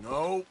way.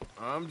 No,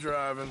 I'm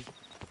driving.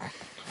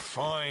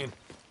 Fine.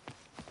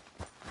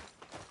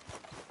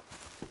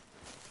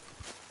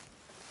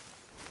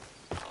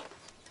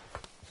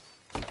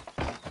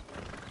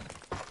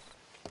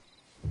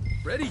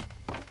 Ready?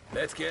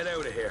 Let's get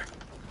out of here.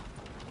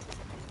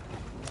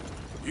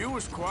 You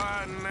was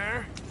quiet in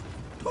there.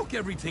 Took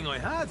everything I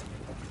had.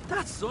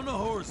 That son of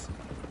hers.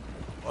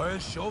 I'll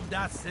shove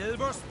that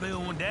silver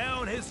spoon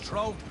down his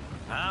throat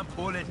and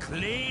pull it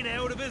clean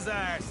out of his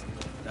arse.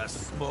 The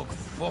smug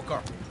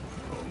fucker.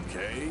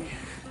 Okay.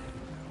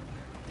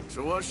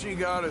 So what's she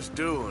got us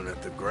doing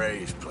at the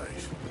Gray's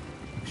place?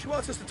 She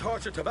wants us to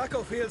torture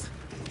tobacco fields.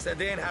 Said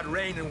they ain't had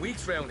rain in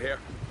weeks round here.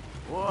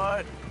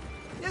 What?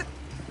 Yeah,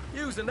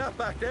 using that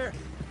back there.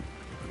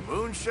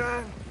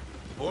 Moonshine?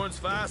 Burns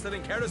faster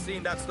than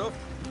kerosene, that stuff.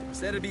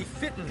 Said it'd be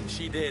fitting,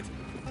 she did.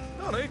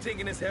 All I'm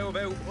thinking is how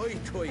about I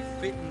try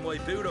fitting my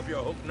boot up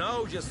your hook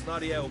now, you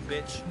snotty old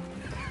bitch.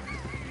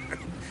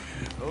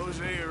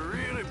 Hosea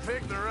really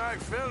picked the right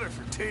fella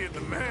for tea at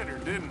the manor,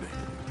 didn't he?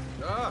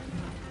 Ah,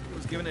 he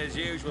was giving his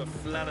usual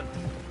flannin'.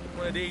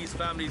 One of these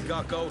families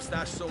got gold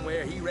stashed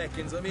somewhere, he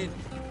reckons. I mean,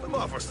 I'm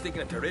all for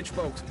sticking it to rich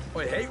folks.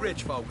 I hate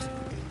rich folks.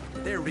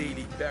 But there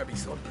really better be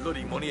some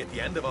bloody money at the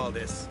end of all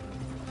this.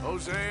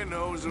 Hosea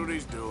knows what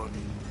he's doing.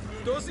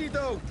 Does he,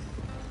 though?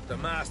 The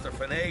master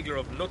finagler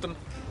of nothing.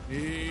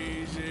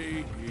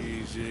 Easy,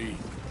 easy.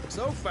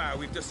 So far,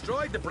 we've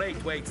destroyed the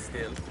Braithwaite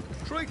still,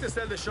 tried to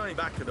sell the shine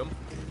back to them.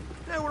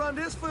 Now we're on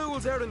this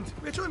fool's errand,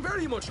 which I'm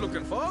very much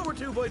looking forward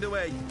to, by the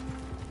way.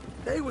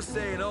 They was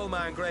saying old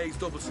man Gray's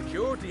double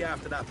security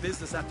after that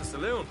business at the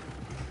saloon.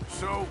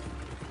 So,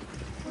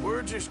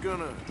 we're just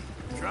gonna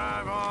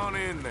drive on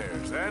in there,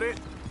 is that it?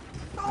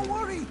 Don't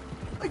worry,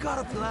 I got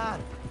a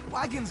plan.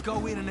 Wagons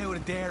go in and out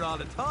of there all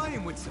the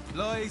time with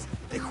supplies,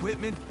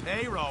 equipment,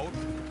 payroll.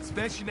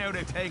 Especially now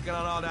they've taken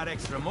on all that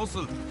extra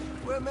muscle.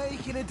 We're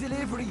making a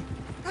delivery,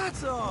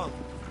 that's all.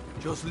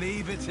 Just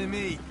leave it to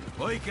me.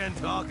 I can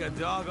talk a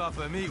dog off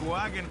a meat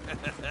wagon.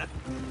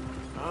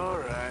 All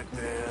right,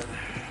 then.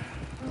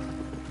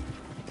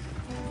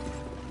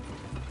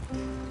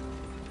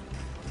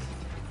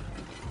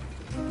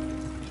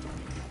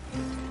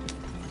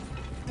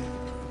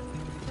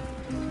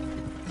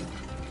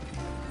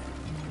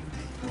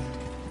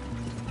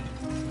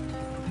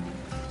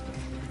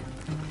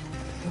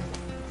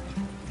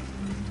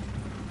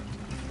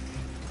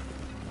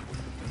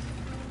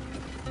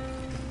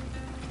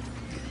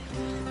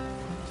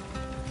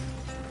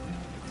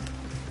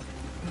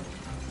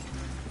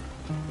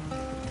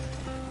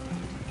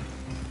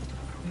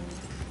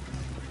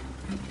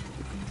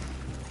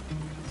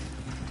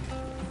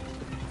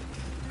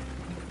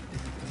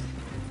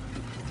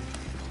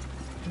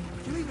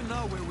 Do you even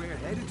know where we're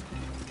headed?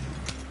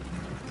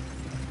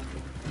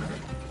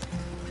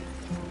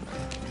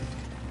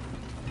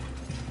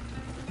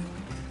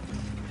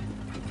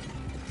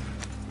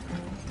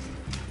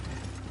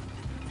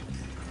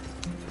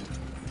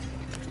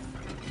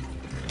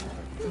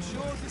 You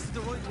sure this is the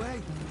right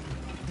way?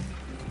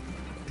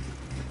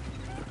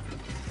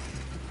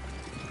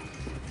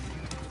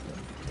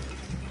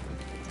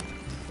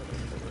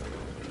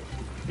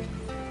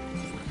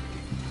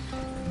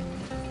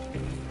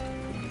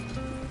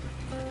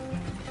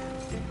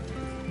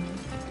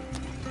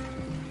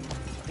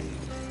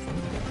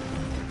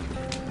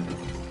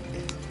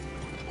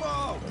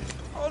 Whoa!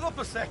 Hold up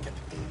a second.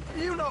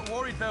 Are you not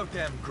worried about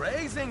them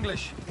Greys,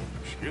 English?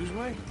 Excuse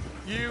me?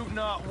 You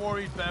not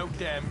worried about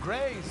them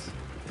Greys?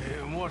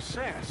 In what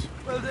sense?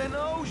 Well, they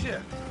knows you.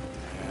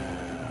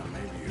 Yeah,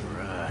 maybe you're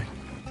right.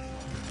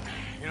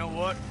 You know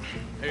what?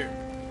 Here,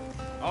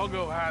 I'll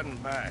go hiding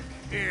back.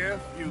 If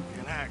you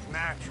can act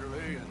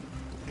naturally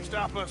and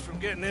stop us from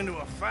getting into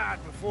a fight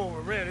before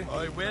we're ready.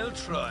 I will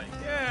try.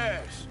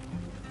 Yes.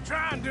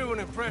 Try and do an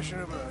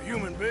impression of a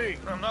human being.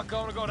 I'm not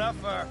going to go that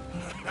far.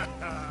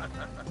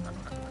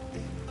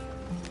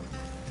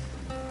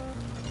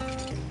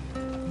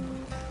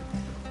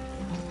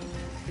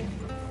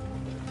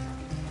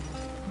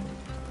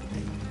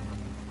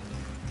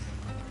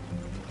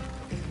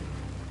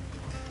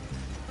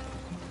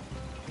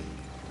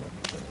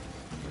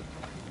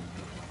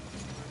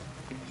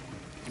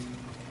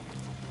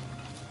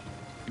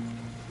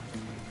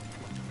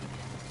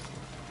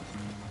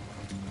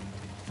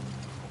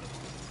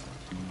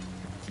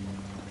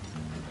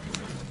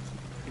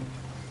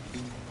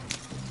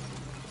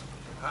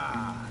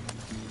 Ah.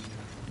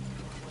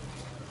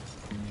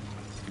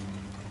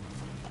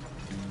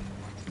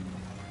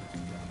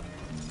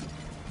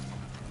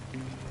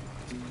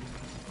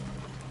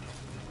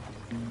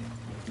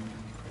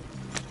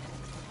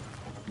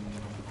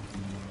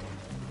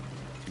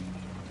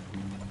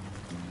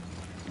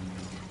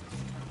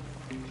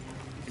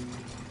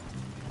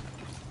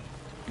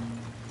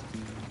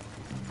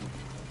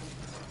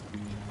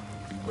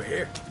 We're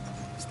here.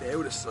 Stay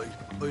out of sight.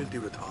 I'll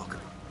do the talking.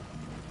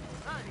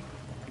 Hey,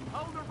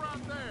 hold it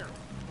right there.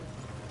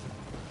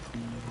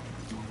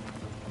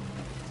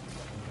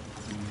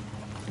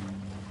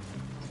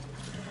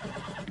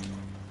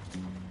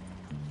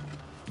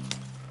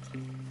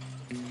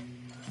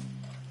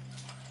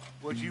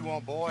 What you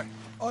want, boy?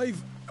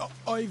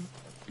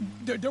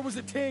 There was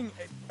a thing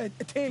at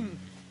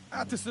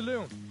the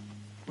saloon.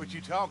 What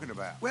you talking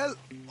about? Well,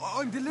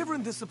 I'm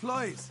delivering the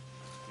supplies.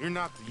 You're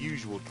not the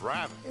usual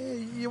driver.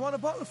 You want a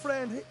bottle,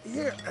 friend?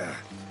 Here.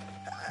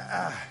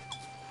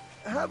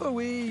 Have a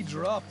wee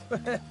drop.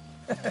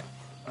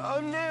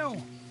 I'm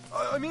new.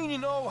 I mean you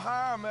no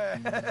harm.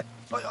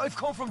 I've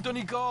come from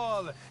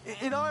Donegal,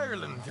 in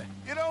Ireland.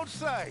 You don't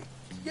say.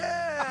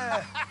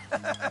 Yeah.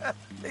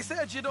 They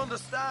said you'd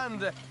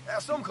understand.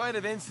 Some kind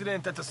of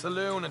incident at the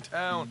saloon in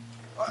town.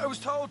 I was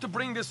told to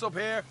bring this up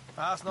here.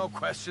 Ask no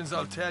questions,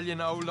 I'll tell you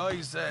no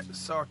lies,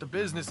 sort of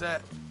business.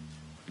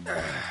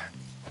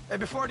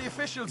 Before the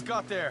officials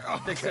got there,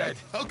 they said.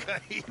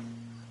 Okay.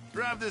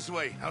 Drive this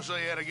way. I'll show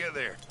you how to get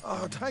there.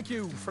 Oh, thank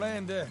you,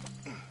 friend.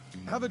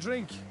 Have a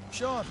drink,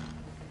 Sean.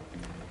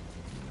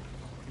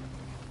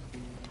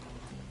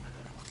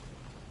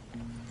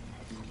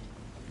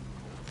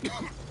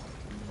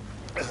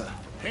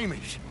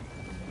 Hamish.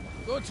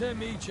 Good to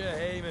meet you,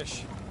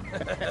 Hamish.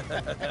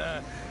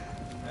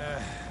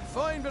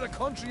 Fine bit of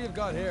country you've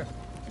got here.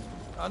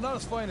 Not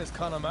as fine as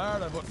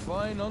Connemara, but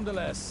fine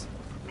nonetheless.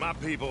 My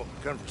people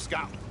come from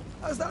Scotland.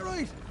 Is that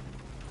right?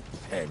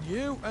 And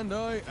you and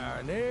I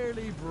are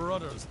nearly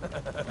brothers.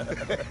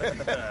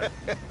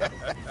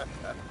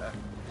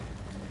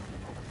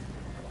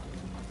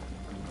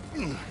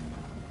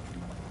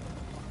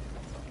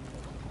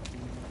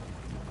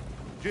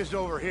 Just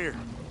over here.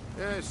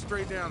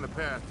 Straight down the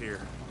path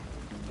here.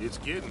 It's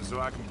getting so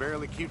I can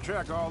barely keep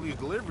track of all these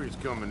deliveries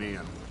coming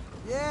in.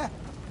 Yeah,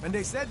 and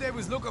they said they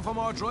was looking for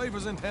more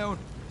drivers in town.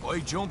 I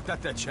jumped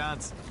at the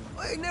chance.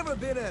 I never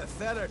been a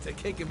feather to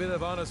kick a bit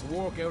of honest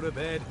work out of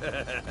bed.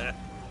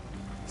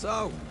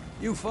 So,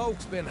 you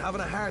folks been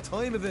having a hard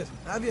time of it,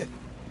 have you?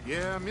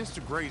 Yeah,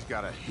 Mr. Gray's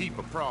got a heap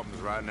of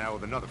problems right now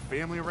with another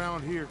family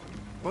around here.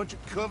 Bunch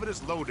of covetous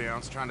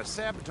lowdowns trying to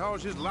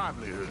sabotage his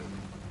livelihood.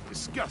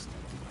 Disgusting.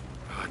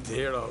 Oh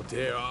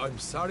dear, I'm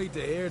sorry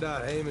to hear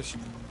that, Hamish.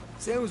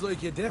 Sounds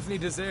like you definitely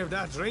deserve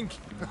that drink.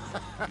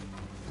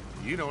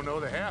 You don't know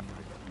the half of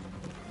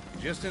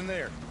it. Just in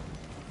there.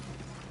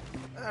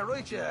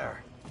 Right you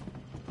are.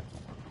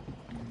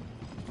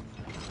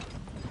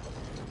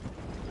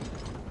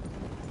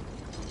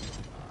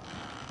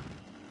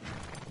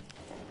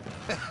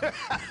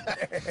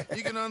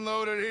 You can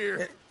unload it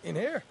here. In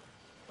here?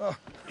 Oh,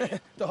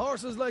 the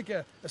horse is like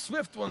a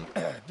swift one,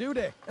 do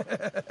they?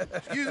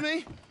 Excuse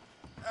me?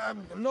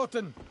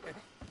 Nothing.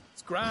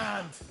 It's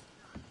grand.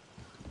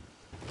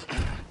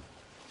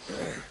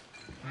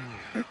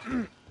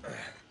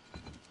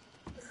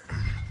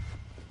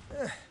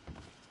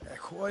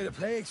 Quite a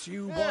place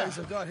you boys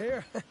have got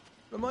here.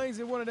 Reminds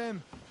me of one of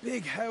them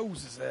big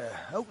houses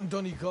out in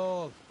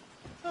Donegal.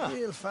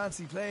 Real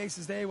fancy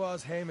places they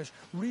was, Hamish.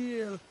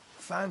 Real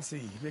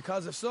fancy.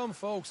 Because if some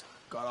folks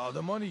got all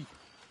the money,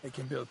 they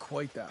can build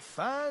quite the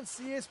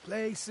fanciest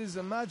places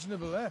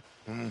imaginable, eh?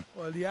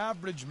 Well, the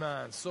average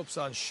man sups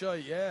on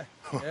shite, yeah?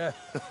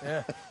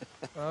 Yeah.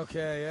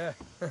 Okay,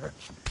 yeah.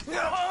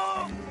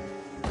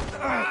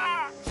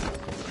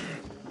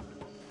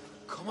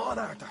 Come on,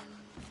 Arthur.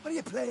 What are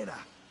you playing at?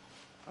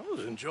 I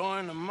was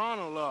enjoying the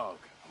monologue.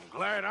 I'm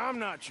glad I'm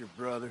not your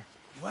brother.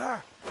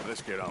 Where?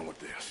 Let's get on with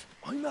this.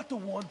 I'm not the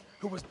one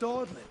who was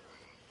dawdling.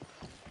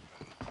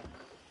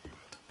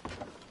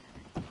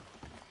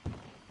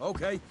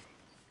 Okay.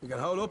 We can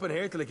hold up in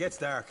here till it gets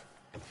dark.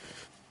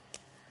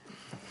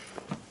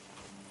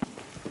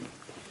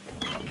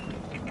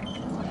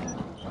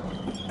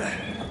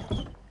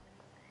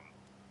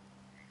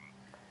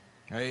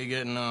 How you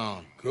getting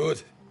on?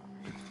 Good.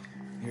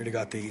 Nearly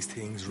got these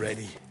things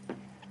ready.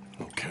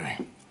 Okay.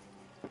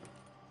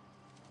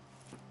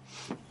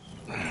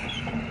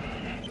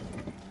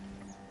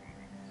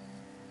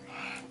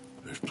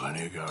 There's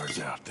plenty of guards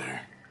out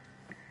there.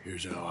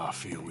 Here's how I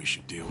feel we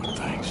should deal with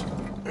things.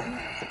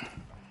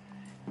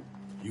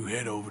 You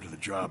head over to the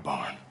dry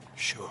barn.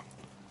 Sure.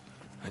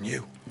 And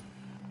you?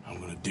 I'm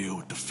gonna deal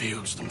with the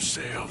fields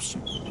themselves.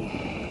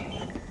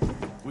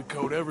 We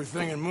coat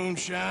everything in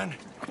moonshine,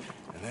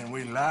 and then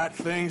we light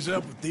things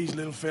up with these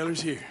little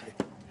fellers here.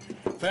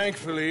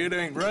 Thankfully, it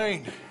ain't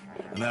rained,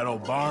 and that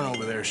old barn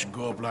over there should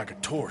go up like a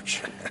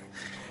torch.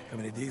 How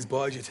many of these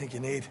boys you think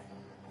you need?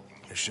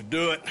 This should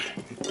do it.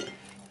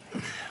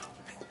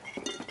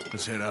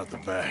 Let's head out the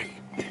back.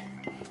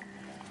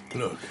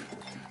 Look,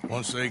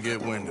 once they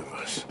get wind of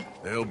us,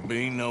 there'll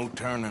be no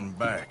turning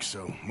back,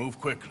 so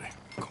move quickly.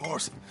 Of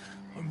course.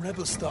 I'm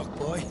rebel stock,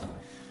 boy.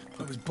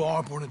 I was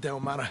born burning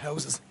down manor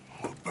houses.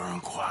 We'll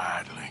burn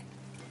quietly.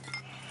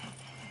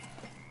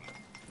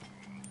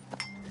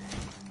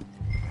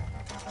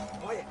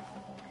 Quiet.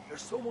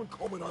 There's someone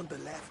coming on the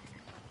left.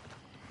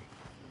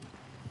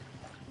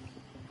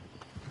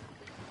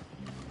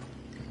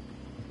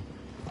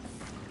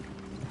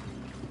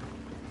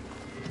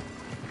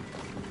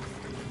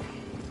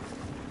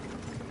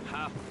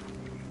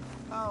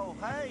 Oh,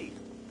 hey.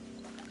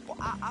 Well,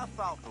 I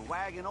thought the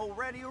wagon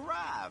already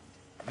arrived.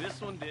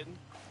 This one didn't.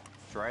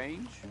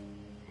 Strange.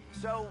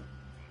 So,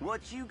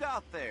 what you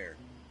got there?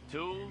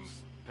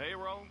 Tools,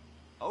 payroll.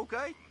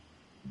 Okay.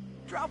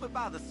 Drop it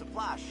by the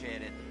supply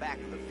shed at the back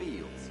of the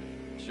fields.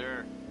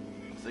 Sure.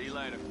 See you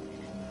later.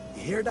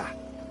 You hear that?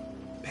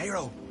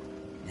 Payroll.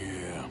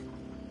 Yeah.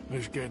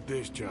 Let's get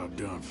this job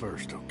done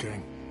first,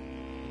 okay?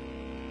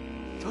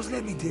 Just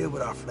let me deal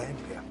with our friend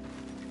here.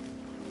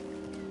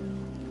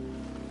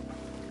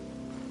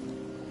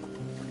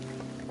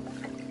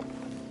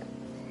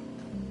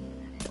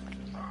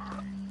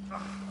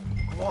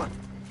 Come on.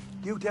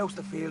 You douse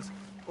the fields.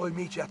 I'll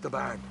meet you at the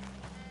barn.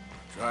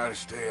 Try to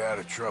stay out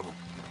of trouble.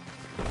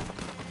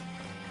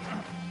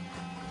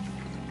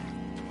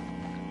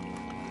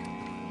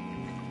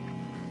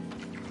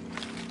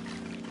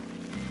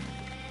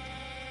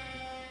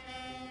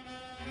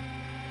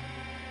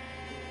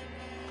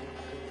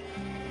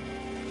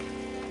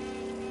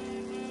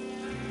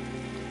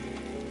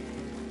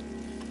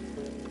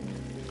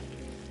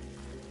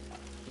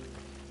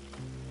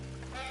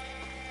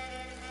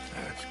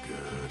 That's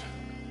good.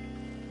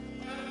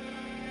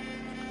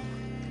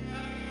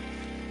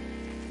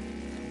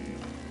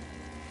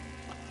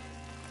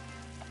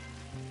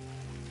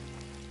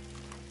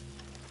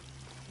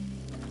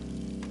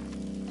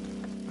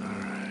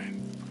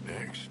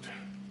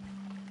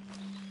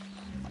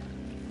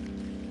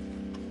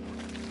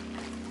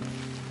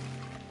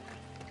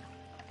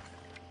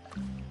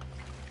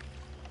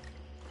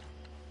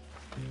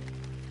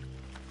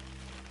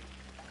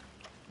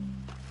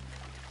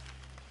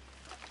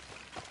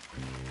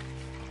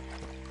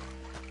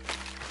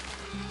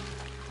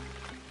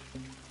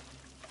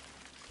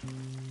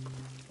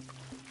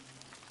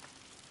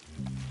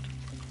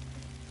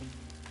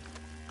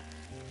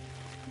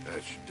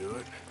 That should do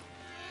it.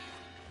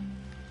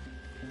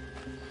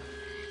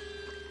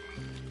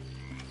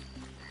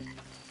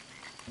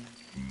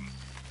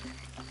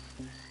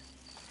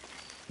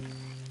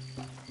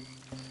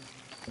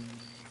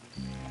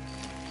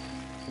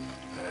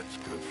 That's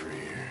good for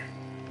here.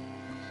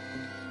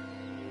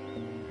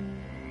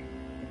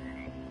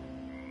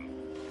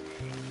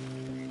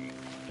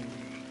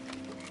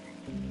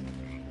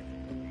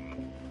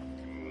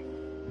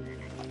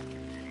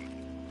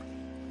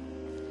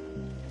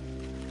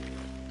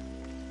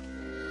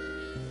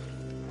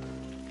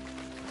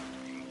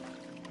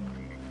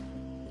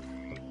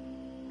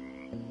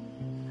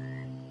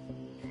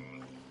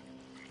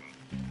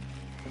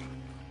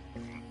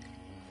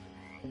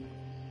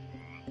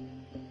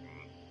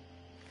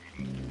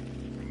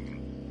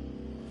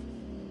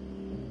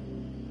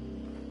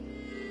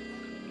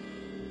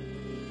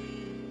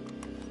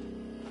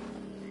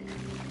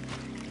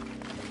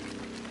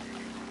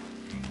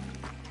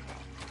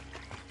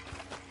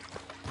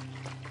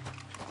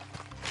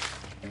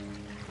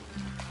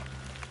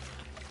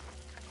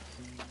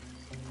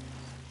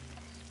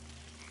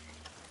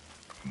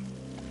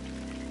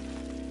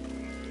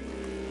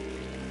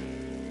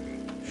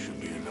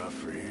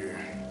 For here.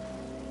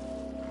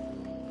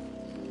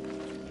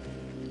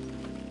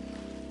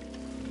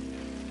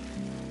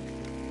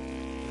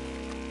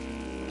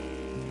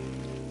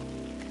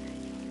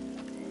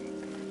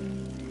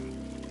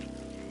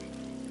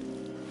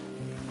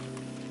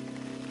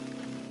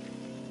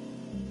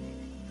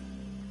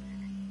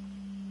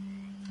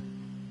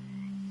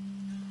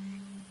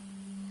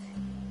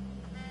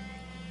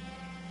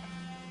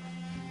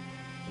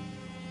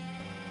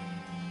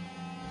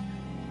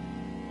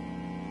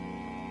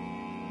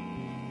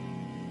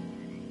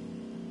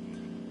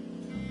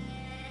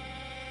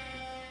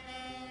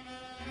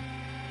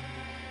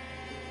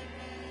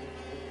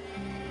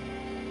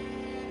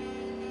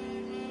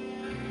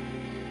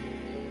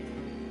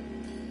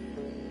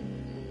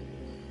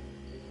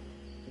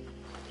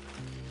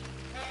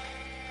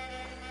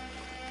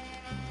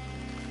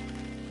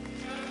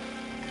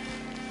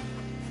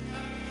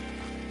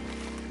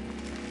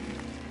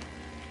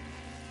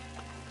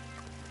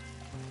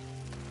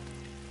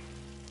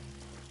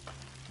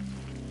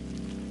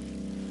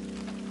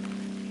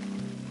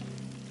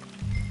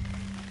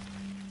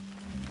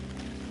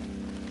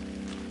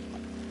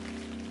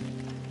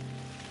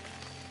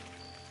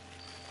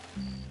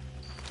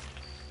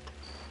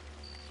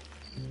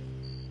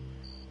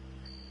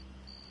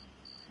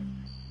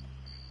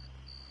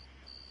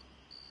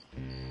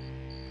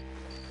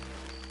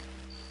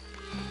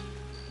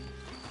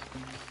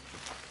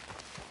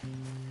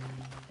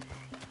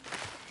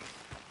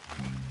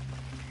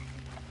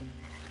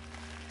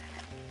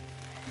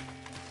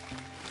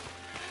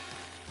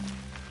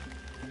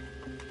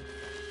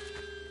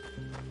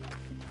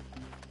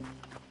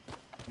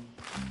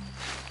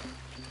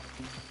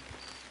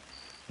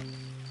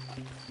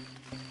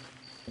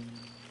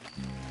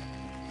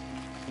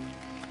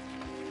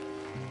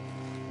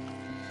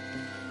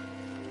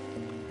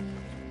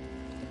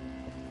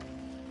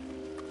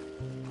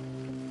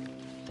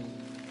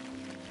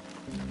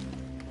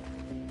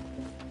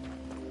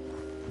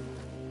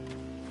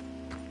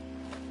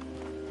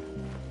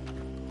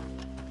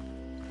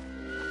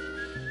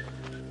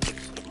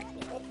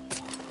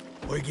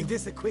 Or you can give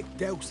this a quick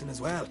dousing as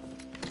well.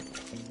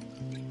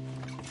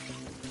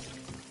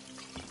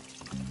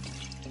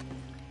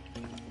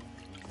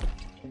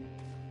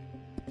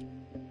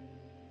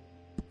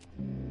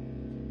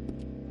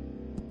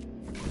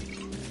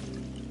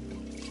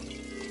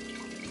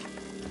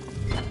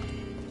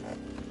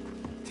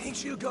 Think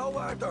she'll go,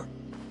 Arthur?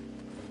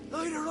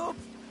 Light her up.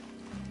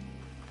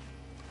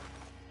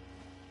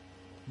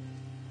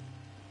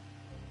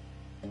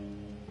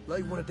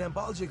 Like one of them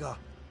bottles you got.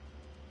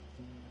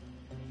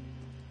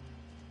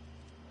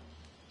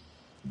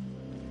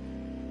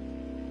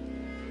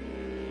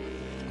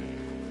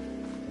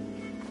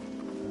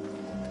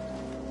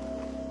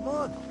 Come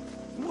on.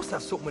 You must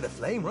have something with a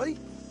flame, right?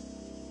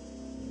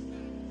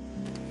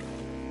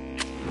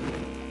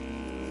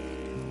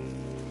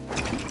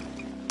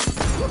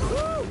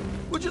 Woohoo!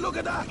 Would you look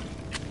at that?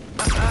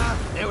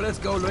 Now let's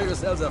go light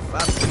ourselves a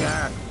fat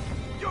cigar.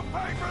 You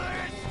pay for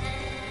this!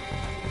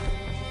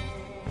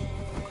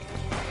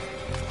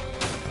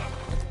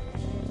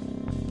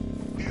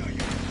 You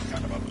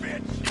son of a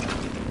bitch!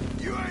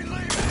 You ain't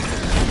leaving!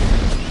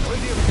 What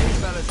do you think,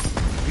 fellas?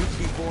 You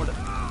keep warning.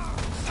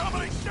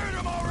 Somebody shoot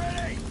him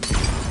already!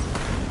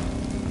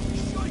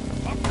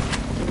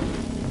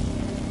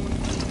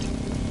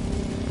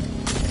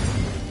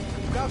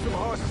 Grab some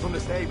horses from the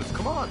stables,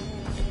 come on!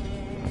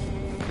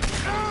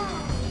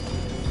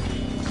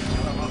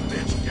 Son of a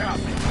bitch got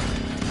me!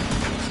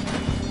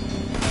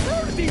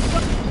 Where are these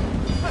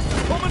that's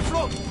coming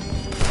from?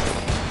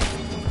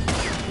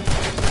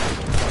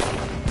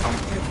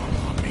 Don't give up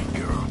on me,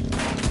 girl.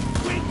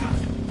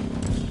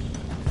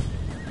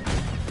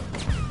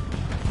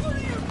 What are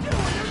you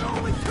doing? There's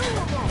only two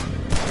of them!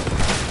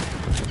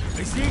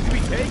 They seem to be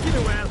taking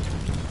it well.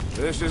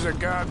 This is a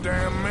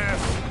goddamn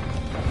mess.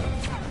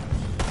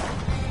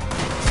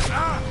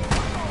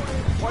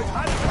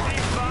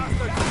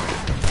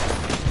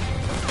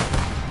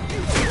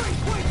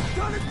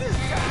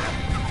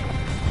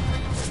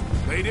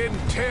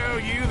 tell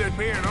you there'd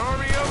be an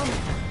army of them?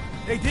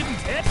 They didn't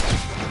hit.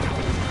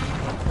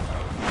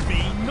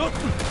 Be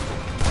nothing.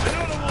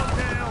 Another one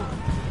down.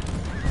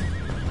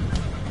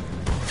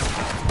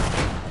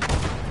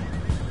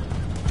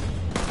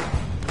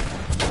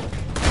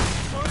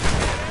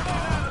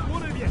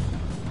 One of you.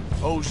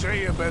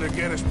 Hosea better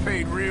get us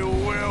paid real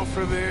well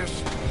for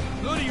this.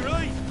 Bloody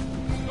right.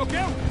 Look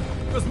out.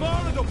 There's more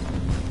of them.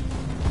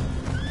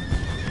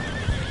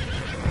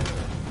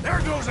 There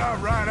goes our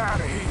right out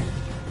of here.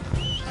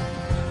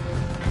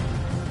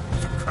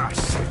 For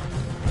Christ's sake.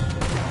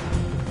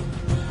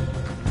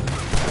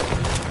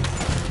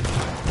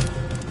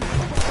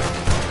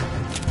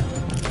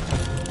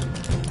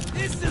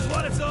 This is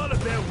what it's all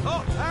about.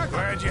 Oh, Arthur.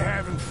 Glad you're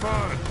having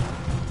fun.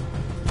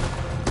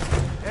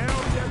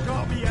 Hell, you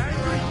got me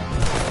angry.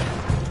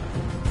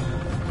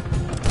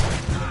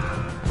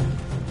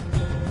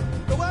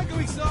 The wagon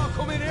we saw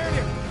come in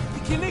earlier.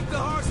 You can nick the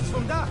horses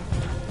from that.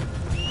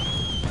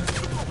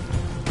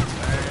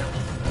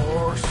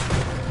 Horse.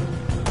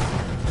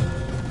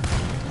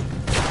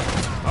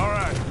 All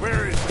right,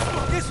 where is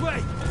it? This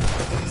way.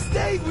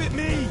 Stay with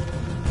me.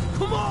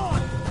 Come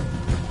on.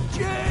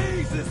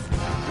 Jesus.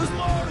 There's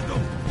more of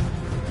them.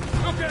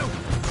 Look out.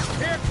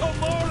 Here come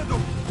more of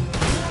them.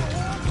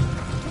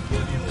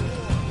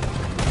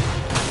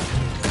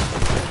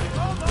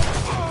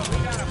 We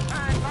got a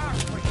fine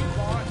box for you,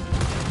 boy.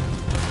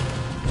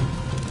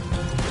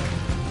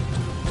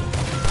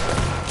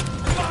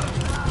 Got him.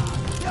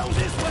 Go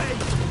this way.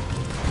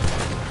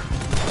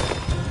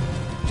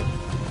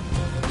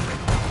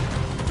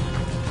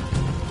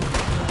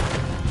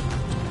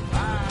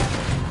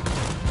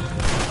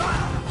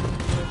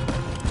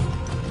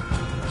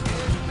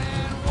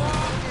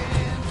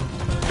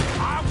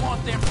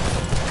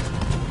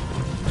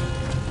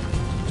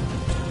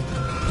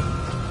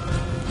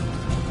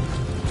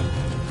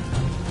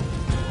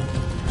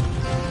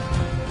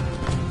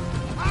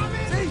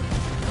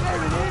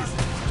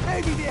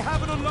 Maybe they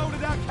haven't unloaded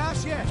that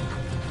cash yet.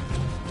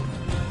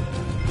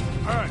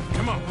 All right,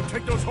 come on, we'll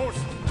take those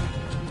horses.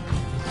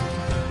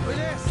 Well,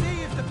 yeah,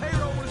 see if the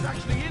payroll is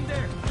actually in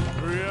there.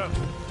 Hurry up.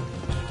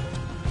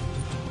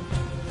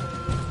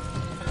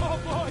 Oh,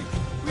 boy.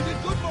 We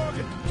did good,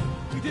 Morgan.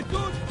 We did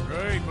good.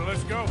 Great, well,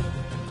 let's go.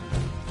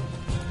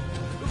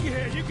 Looky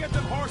here, you get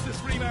them horses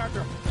free,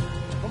 Martha.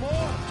 Come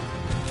on.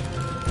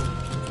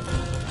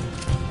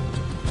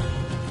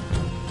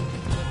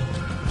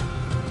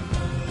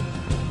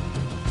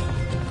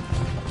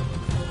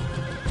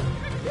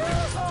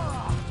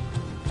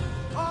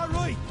 All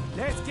right,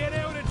 let's get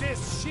out of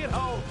this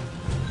shithole.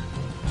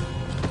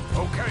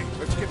 Okay,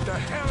 let's get the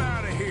hell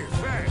out of here,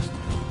 fast.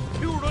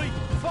 You right,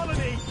 follow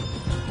me.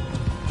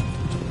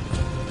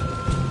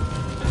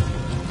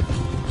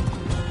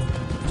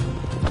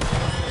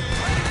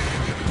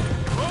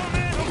 Oh,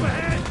 man, up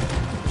ahead.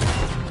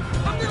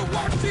 I'm gonna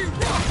watch you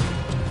rock.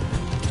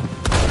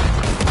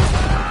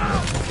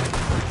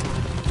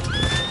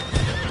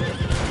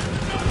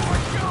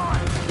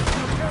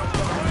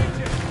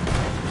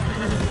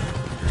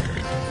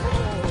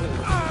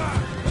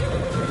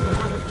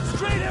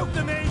 Straight out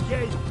the main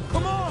gate.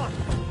 Come on.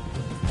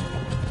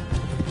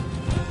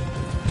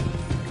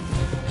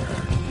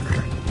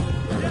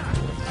 Yeah.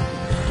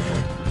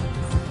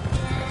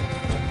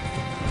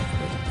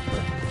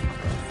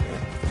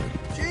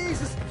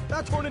 Jesus,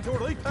 that turned into a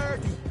right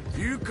party.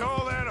 You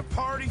call that a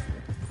party?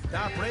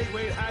 That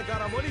Braithwaite had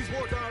got our money's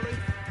worth, all right.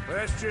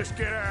 Let's just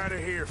get out of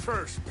here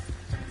first.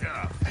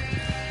 Yeah.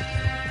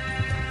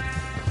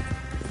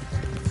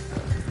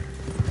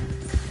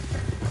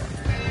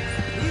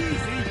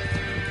 Easy.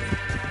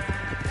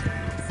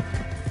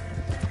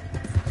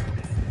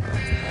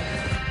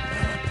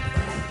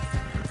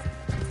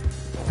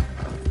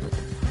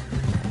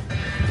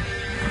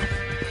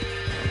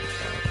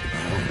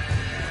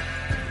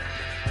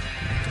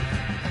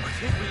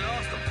 I think we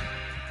lost him.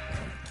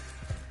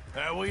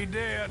 That we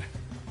did.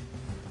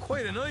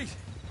 Quite a night.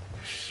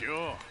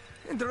 Sure.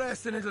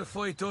 Interesting little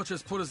fight Dutch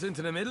has put us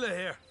into the middle of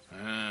here.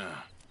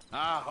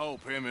 I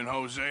hope him and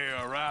Hosea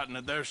are right and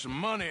that there's some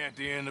money at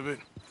the end of it.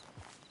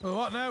 Well,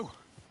 what now?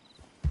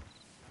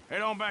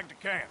 Head on back to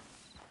camp.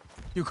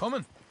 You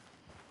coming?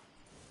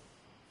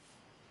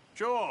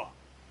 Sure.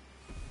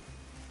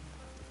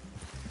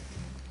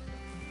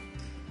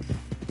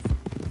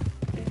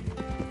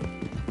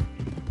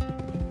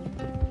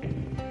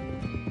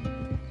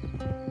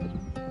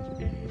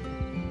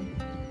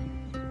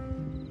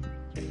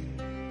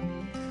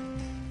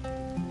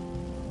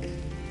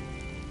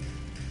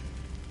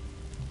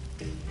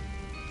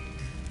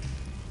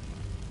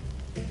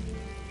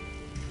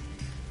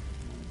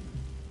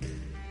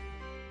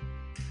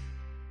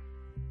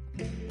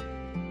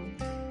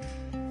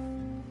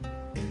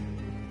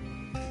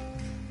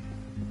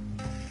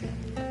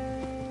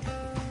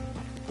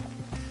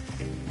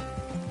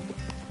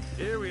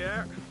 Here we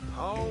are.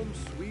 Home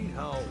sweet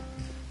home.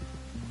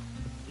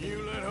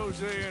 You let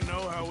Hosea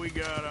know how we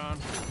got on.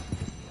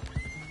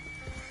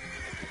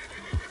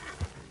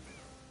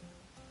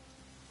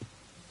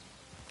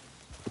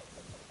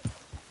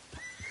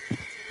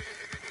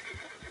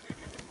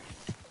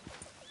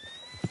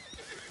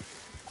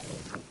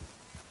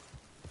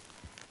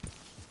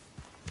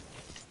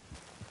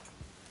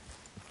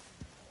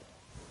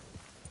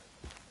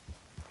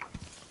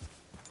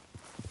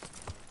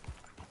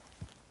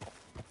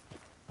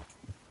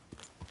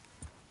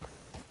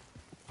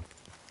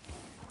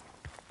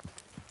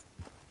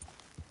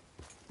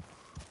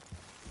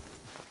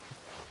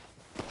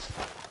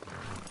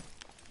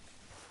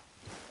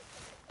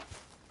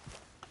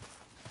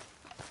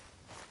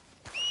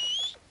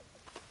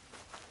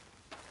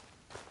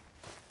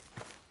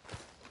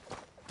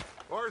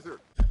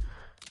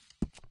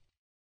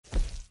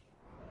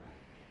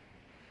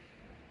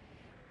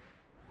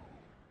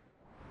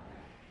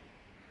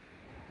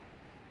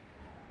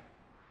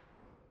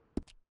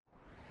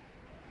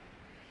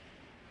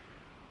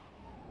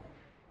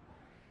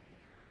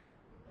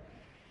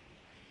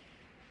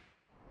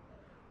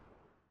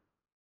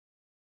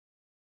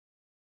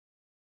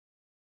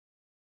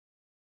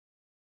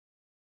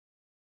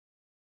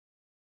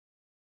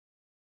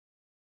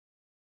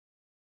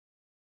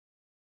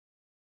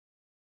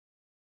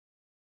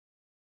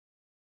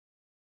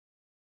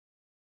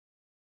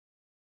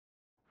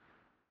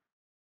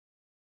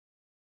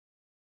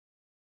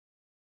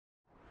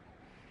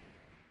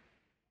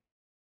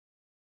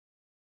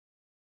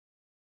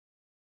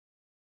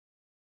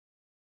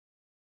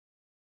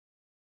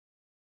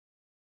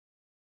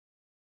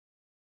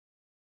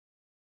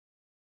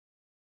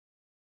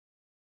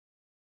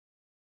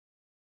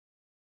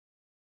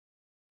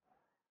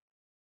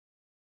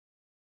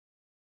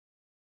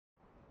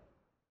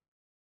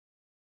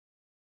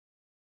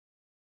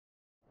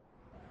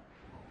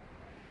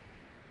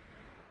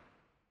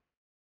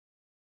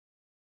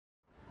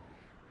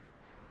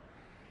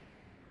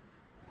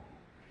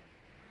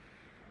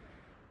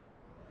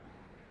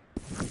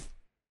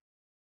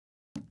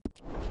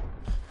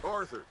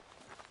 Arthur.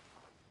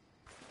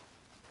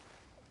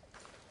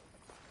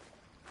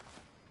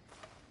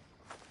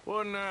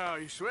 What now?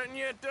 You sweating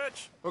yet,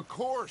 Dutch? Of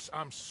course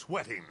I'm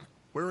sweating.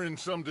 We're in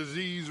some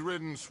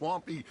disease-ridden,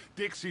 swampy,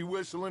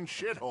 Dixie-whistling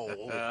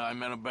shithole. I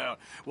meant about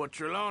what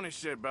Trelawney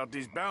said about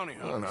these bounty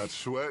hunters. I'm not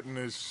sweating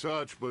as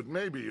such, but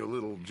maybe a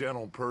little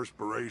gentle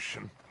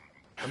perspiration.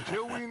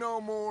 Until we know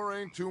more,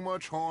 ain't too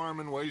much harm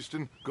in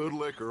wasting good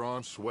liquor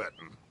on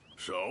sweating.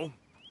 So?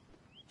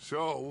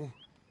 So,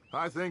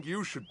 I think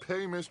you should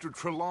pay Mr.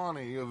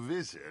 Trelawney a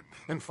visit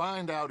and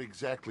find out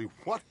exactly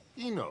what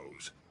he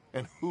knows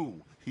and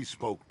who he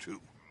spoke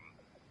to.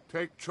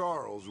 Take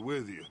Charles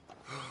with you.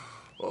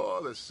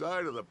 Oh, the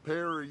sight of the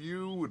pair of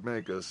you would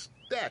make a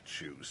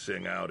statue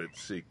sing out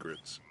its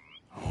secrets.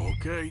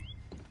 Okay.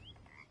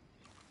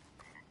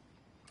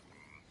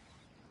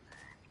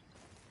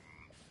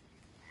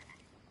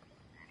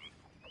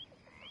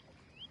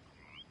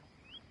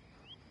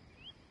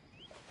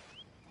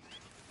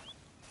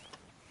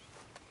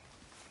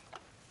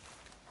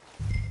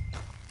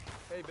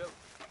 Hey, Bill.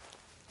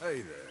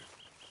 Hey there.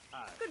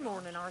 Good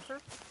morning, Arthur.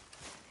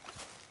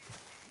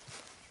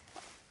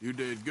 You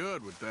did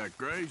good with that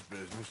Gray's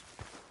business.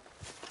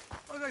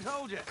 Like I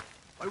told you,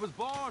 I was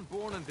born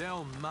burning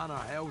down manor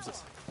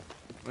houses.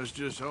 Let's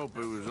just hope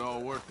it was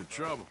all worth the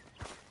trouble.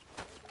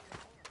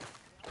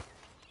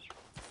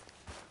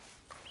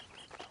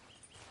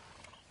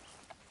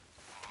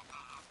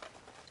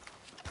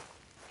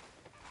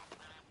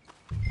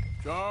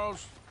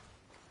 Charles,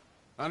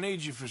 I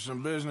need you for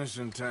some business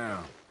in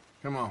town.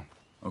 Come on.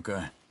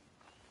 Okay.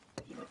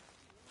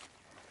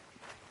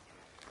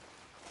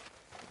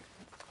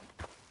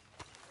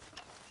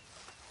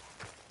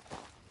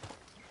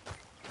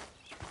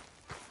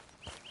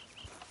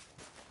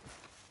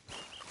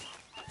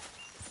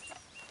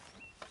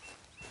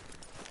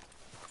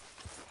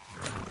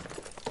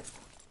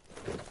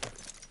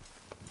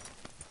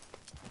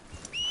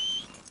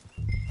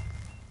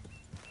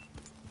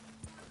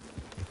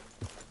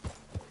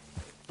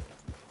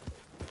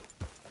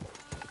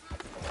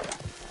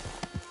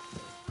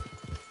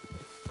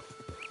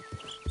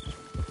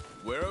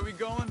 Where are we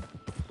going?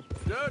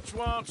 Dutch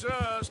wants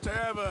us to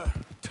have a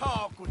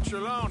talk with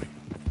Trelawney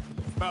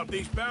about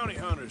these bounty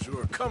hunters who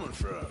are coming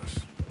for us.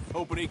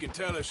 Hoping he can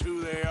tell us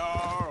who they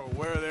are or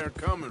where they're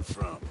coming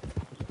from.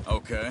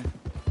 Okay.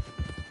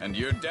 And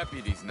you're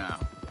deputies now?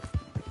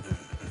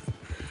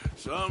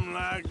 Something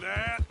like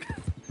that.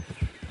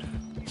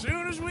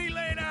 Soon as we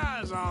laid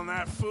eyes on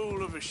that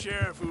fool of a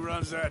sheriff who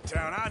runs that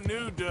town, I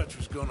knew Dutch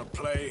was gonna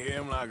play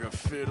him like a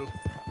fiddle.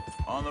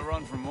 On the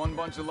run from one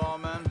bunch of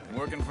lawmen,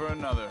 working for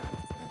another.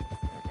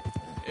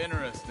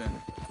 Interesting.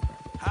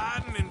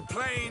 Hiding in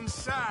plain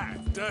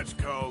sight, Dutch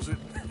calls it.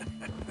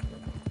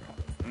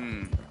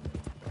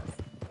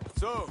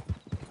 So,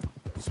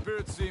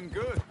 spirits seem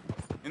good.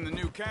 In the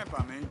new camp,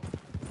 I mean.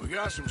 We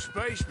got some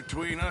space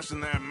between us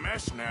and that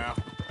mess now.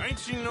 Ain't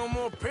seen no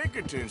more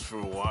Pinkertons for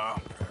a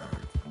while.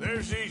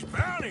 There's these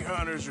bounty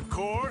hunters, of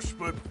course,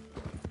 but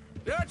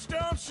Dutch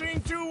don't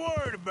seem too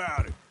worried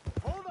about it.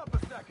 Hold up a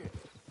second.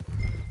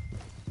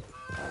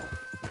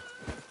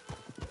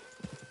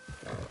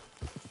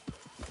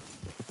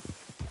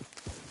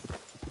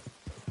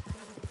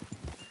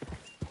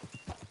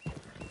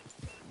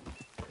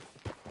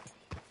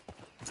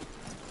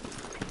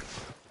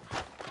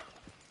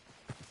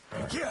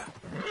 Yeah,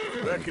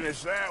 reckon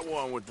it's that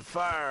one with the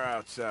fire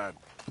outside.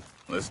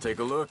 Let's take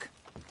a look.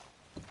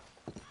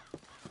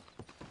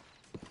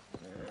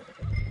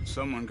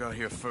 Someone got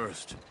here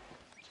first.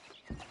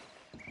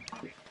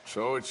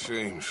 So it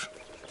seems.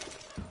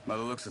 By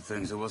the looks of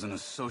things, it wasn't a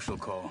social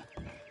call.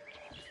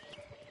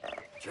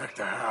 Check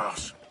the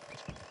house.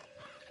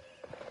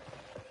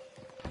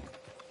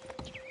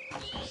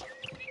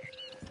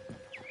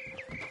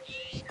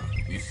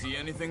 You see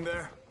anything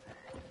there?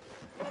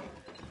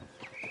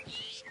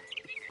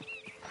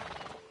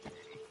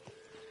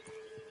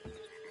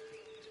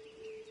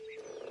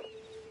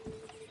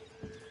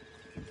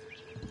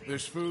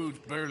 This food's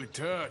barely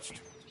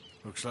touched.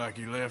 Looks like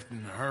he left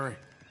in a hurry.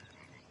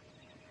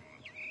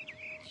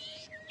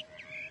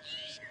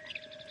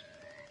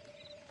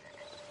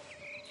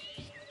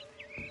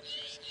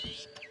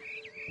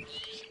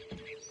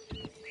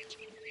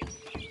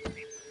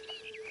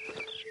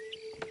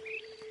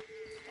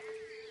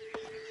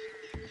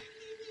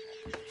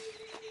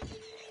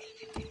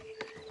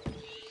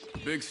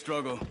 Big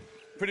struggle.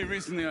 Pretty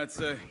recently, I'd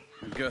say.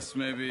 I guess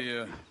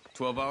maybe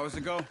 12 hours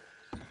ago.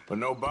 But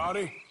no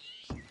body?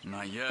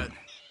 Not yet.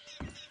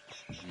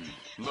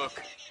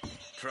 Look.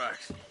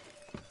 Tracks.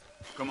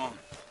 Come on.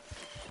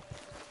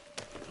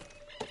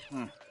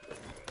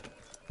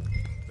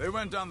 They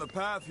went down the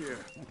path here.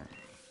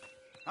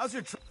 How's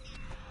your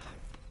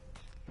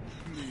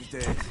these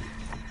days?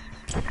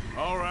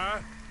 All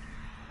right.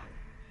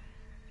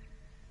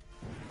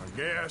 I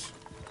guess.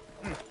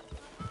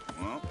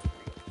 Well,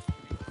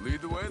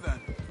 lead the way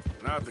then.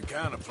 Not the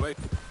kind of place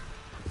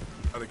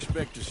I'd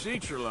expect to see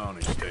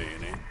Trelawney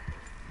staying in.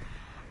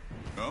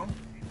 No?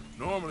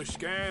 Normally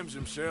scams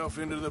himself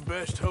into the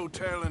best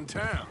hotel in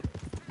town.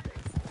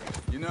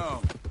 You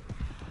know,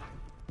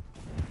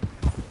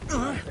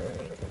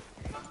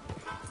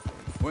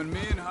 When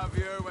me and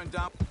Javier went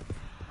down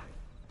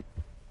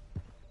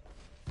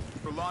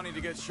for Lonnie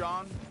to get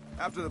Sean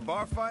after the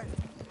bar fight,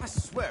 I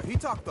swear he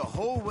talked the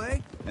whole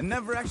way and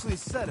never actually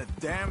said a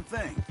damn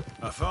thing.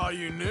 I thought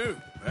you knew.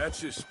 That's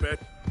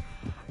suspect.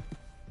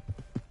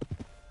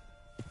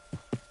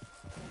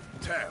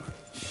 Talent.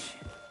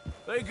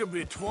 They could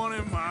be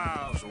 20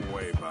 miles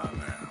away by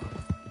now.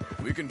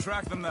 We can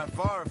track them that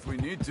far if we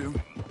need to.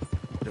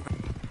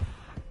 Depending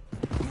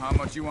on how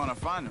much you want to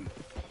find them.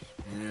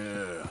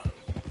 Yeah.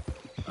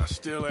 I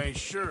still ain't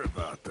sure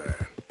about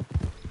that.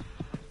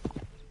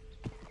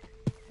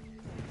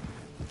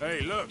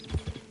 Hey, look.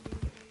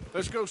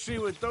 Let's go see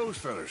what those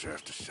fellas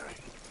have to say.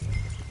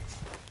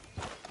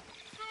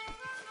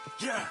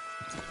 Yeah.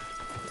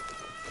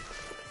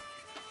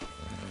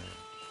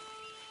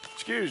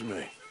 Excuse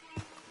me.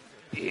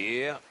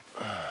 Yeah.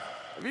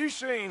 Have you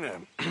seen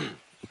him?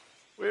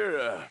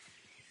 We're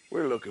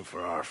looking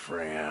for our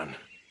friend.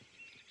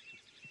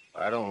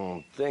 I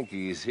don't think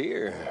he's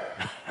here.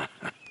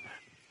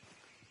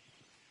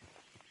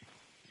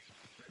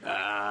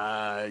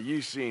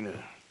 You seen a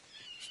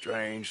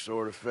strange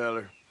sort of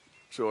feller?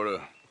 Sort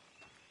of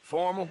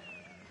formal?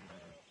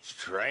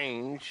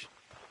 Strange?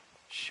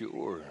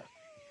 Sure.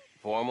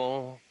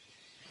 Formal?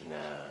 Nah.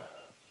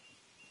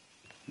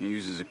 He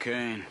uses a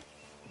cane.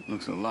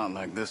 Looks a lot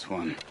like this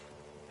one.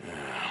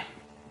 Yeah.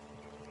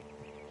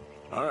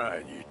 All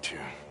right, you two.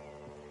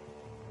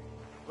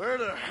 Where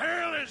the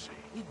hell is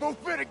he? You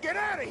both better get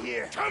out of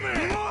here. Come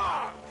here!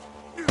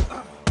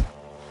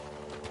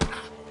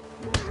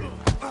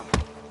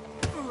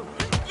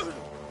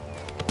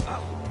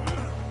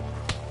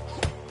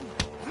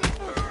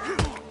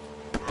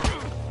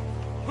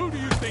 Who do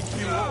you think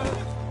you are?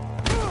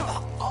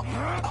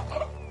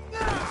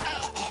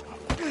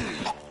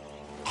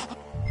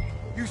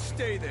 You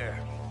stay there.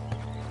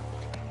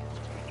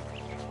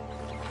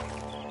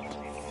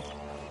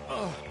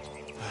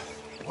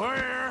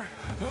 Where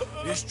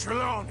is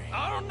Trelawney?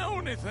 I don't know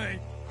anything.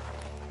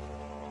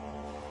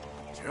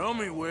 Tell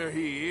me where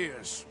he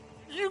is.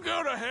 You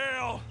go to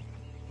hell.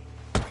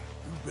 You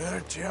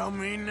better tell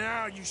me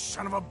now, you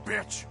son of a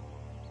bitch.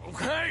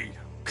 Okay,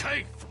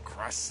 for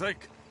Christ's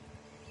sake.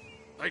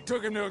 They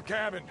took him to a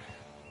cabin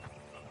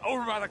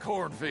over by the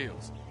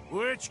cornfields.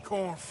 Which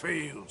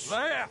cornfields?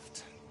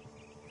 Left.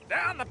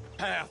 Down the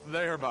path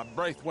there by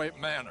Braithwaite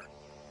Manor.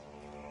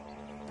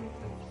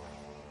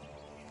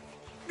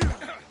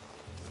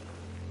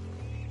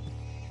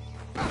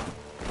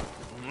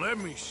 Let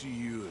me see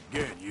you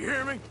again, you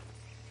hear me?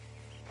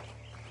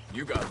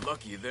 You got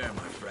lucky there,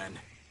 my friend.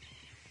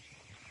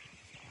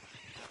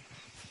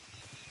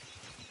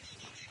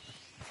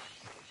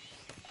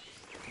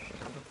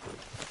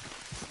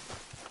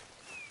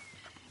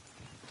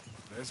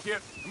 Let's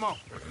get, come on.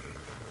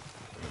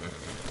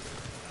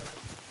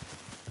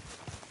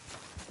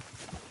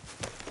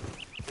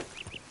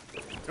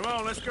 Come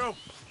on, let's go.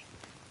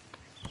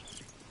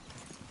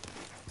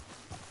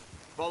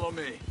 Follow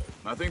me.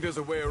 I think there's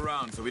a way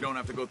around so we don't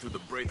have to go through the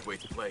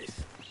Braithwaite's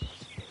place.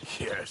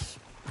 Yes.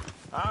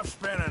 I've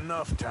spent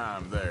enough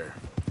time there.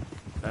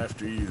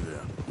 After you,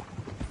 then.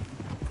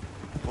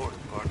 Morning,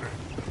 partner.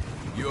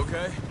 You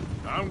okay?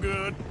 I'm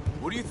good.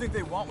 What do you think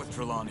they want with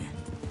Trelawney?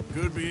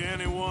 Could be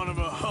any one of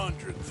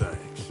 100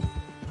 things.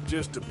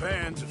 Just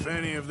depends if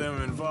any of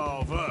them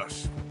involve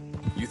us.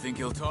 You think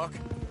he'll talk?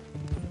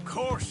 Of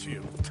course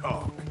he'll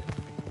talk.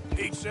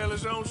 He'd sell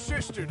his own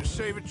sister to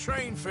save a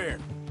train fare.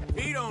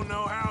 He don't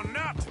know how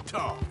not to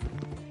talk.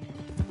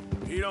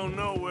 He don't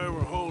know where we're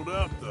holed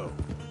up, though.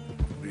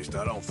 At least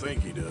I don't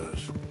think he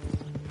does.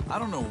 I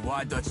don't know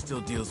why Dutch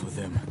still deals with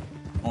him.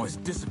 Always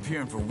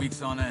disappearing for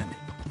weeks on end.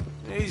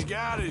 He's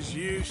got his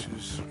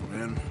uses,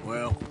 and,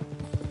 well,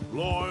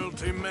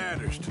 loyalty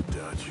matters to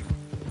Dutch.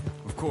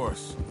 Of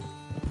course.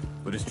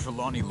 But is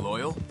Trelawney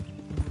loyal?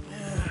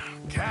 Yeah,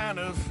 kind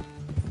of.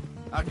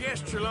 I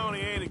guess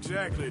Trelawney ain't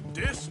exactly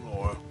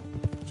disloyal.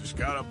 Just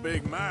got a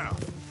big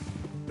mouth.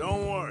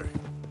 Don't worry.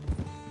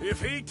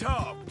 If he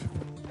talked,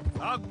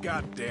 I'll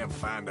goddamn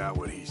find out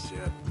what he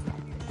said.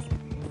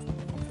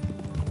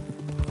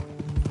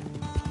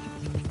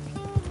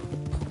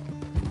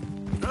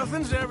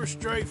 Nothing's ever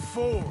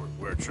straightforward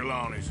where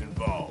Trelawney's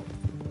involved.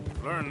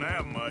 Learned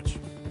that much.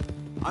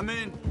 I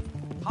mean,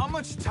 how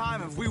much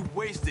time have we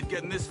wasted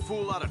getting this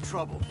fool out of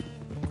trouble?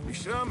 He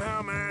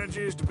somehow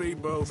manages to be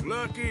both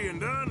lucky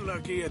and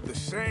unlucky at the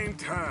same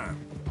time.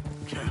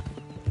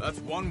 That's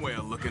one way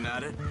of looking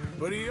at it.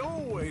 But he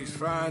always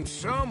finds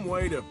some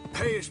way to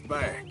pay us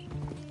back.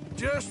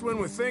 Just when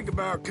we think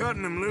about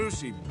cutting him loose,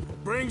 he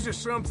brings us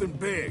something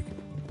big.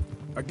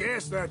 I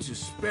guess that's his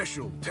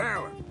special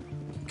talent,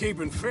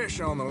 keeping fish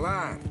on the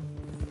line.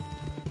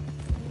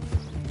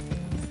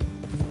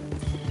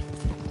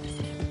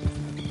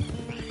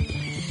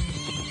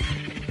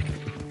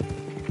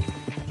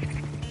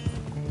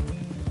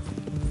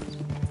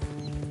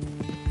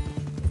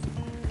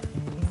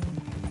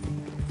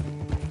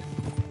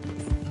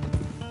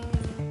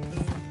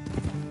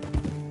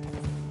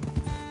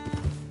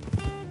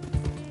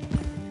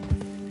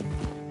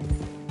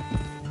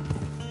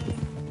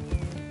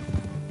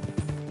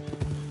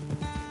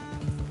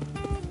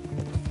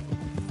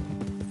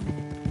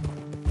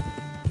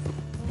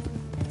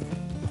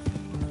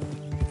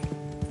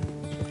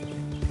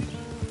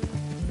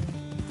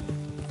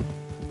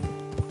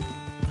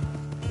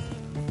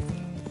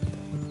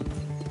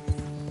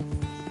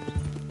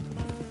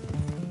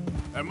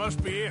 That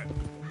must be it.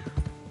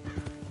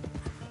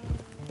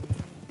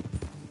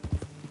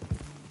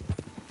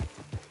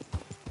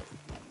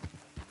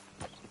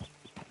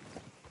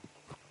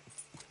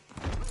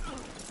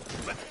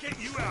 Let's get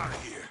you out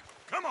of here.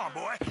 Come on,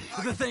 boy.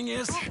 The thing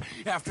is,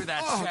 after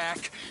that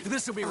shack,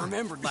 this will be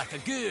remembered like a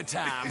good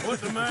time.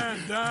 Put the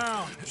man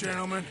down,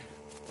 gentlemen.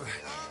 Is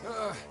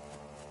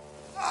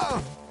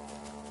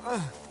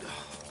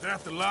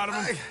that the lot of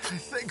them? I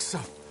think so.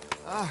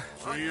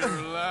 So you're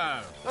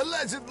alive?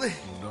 Allegedly.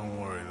 Well, don't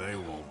worry, they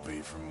won't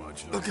be for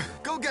much longer. Okay,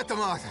 go get them,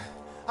 Arthur.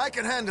 I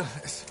can handle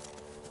this.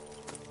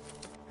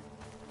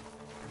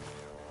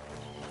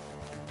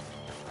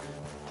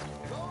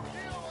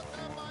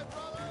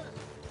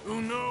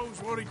 Who knows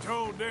what he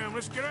told them?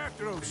 Let's get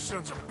after those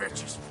sons of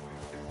bitches.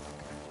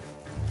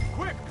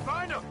 Quick,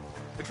 find them!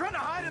 They're trying to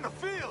hide in the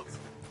fields!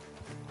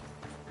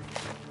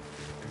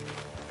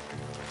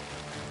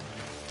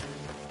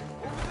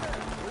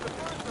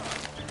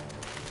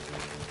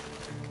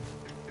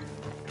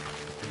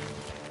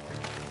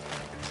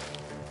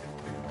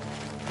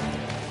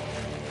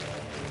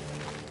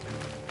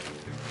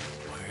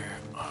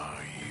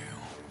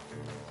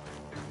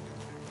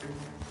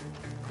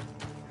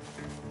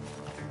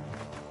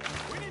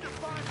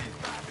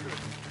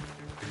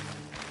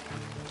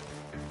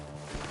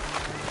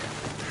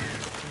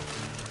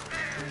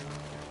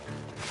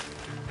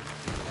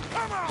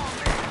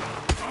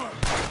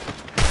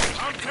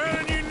 I'm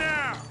telling you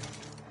now,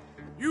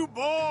 you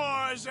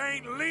boys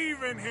ain't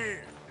leaving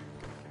here.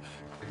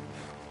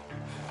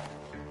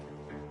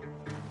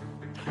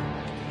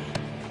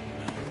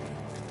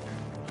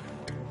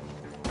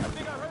 I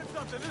think I heard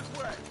something this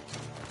way.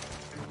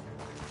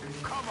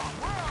 Come on,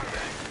 where are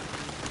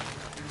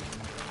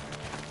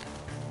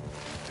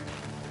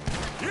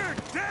they? You're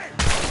dead!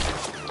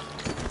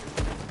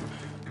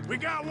 We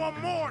got one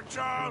more,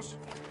 Charles.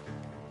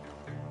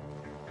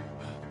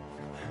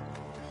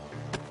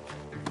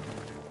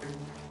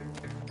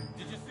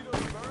 Did you see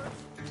those birds?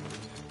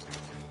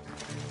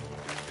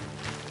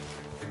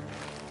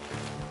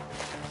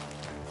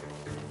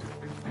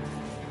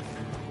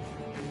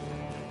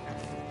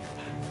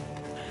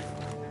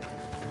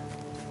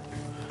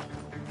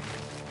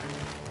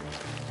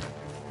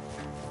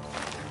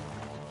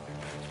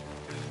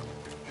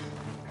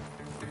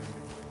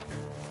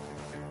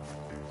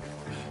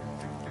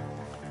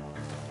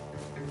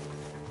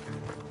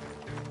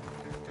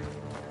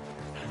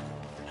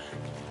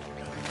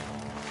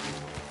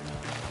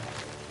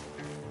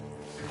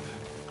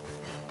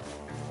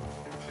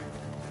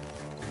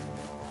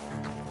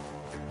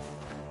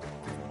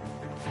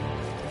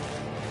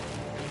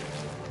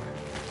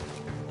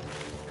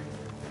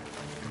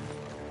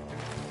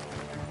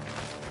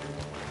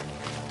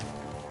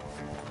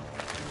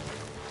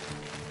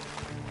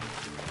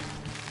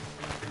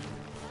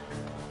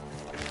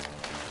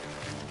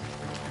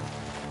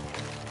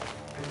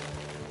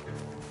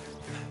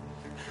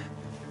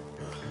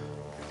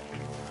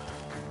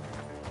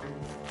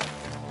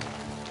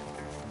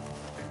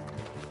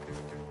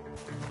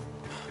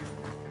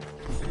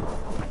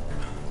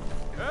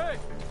 Hey!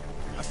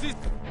 I see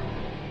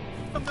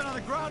something on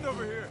the ground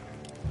over here.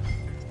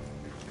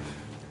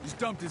 He's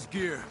dumped his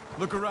gear.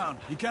 Look around.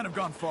 He can't have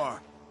gone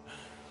far.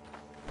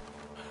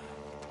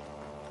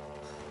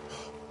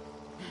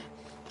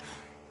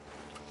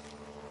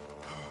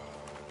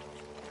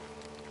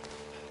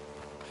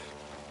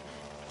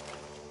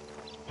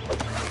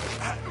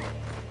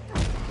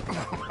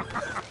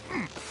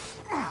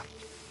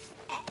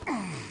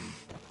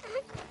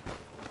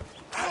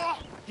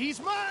 He's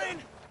mine!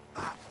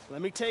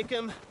 Let me take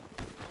him,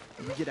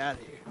 and we get out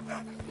of here.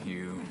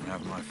 You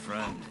have my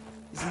friend.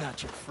 He's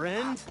not your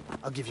friend.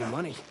 I'll give you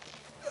money.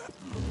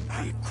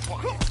 Be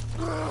quiet.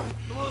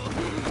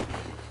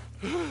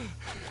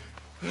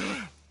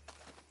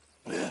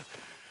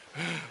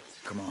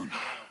 Come on.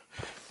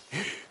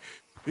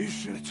 You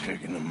should have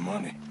taken the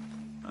money.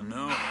 I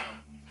know.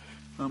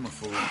 I'm a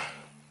fool.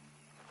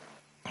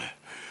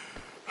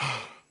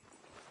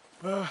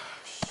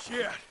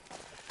 Shit.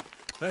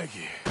 Thank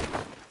you.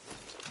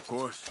 Of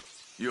course.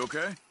 You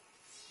okay?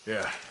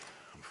 Yeah,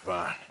 I'm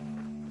fine.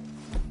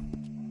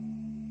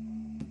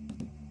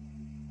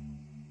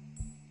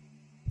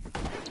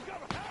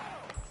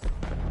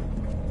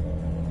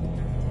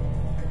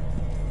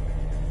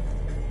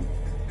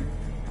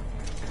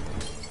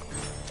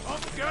 Oh,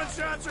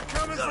 gunshots are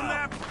coming from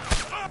that...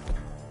 Up!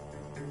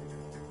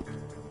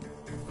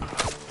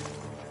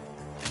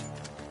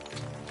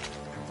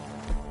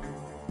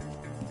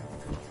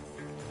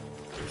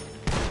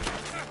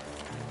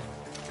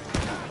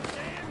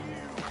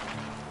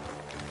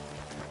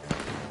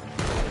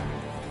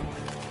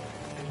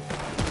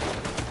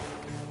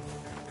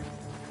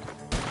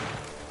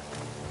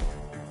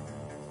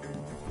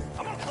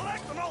 I'm gonna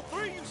collect on all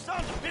three of you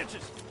sons of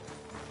bitches!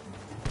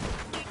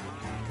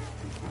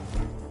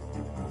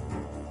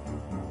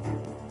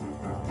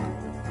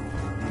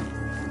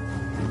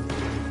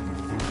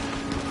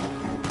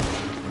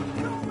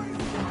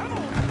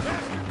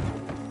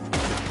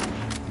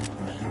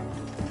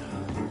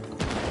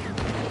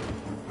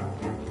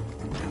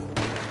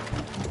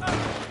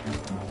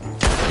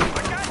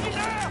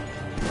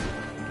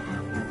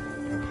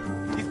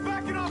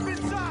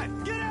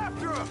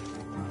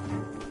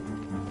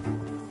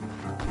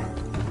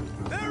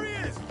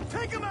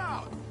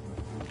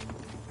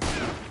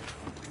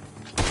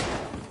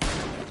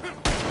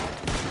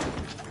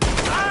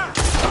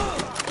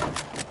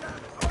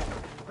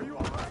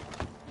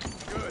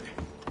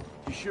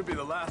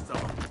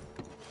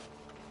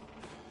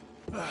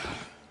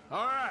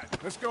 All right,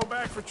 let's go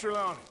back for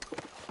Trelawney.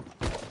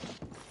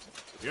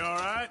 You all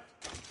right?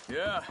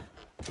 Yeah.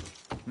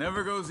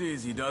 Never goes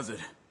easy, does it?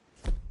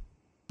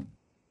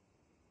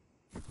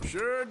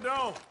 Sure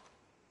don't.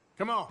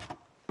 Come on.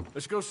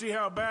 Let's go see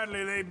how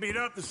badly they beat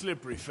up the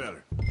slippery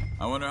feller.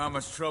 I wonder how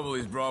much trouble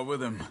he's brought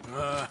with him.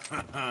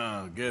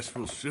 Guess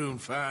we'll soon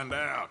find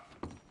out.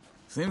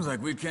 Seems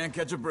like we can't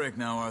catch a break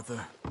now,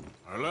 Arthur.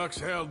 Our luck's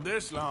held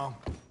this long.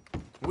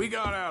 We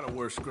got out of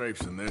worse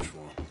scrapes than this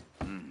one.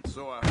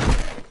 So I...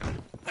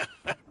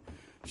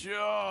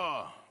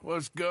 Sure.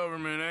 What's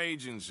government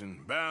agents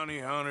and bounty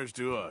hunters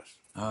to us?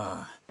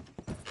 I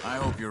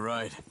hope you're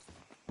right.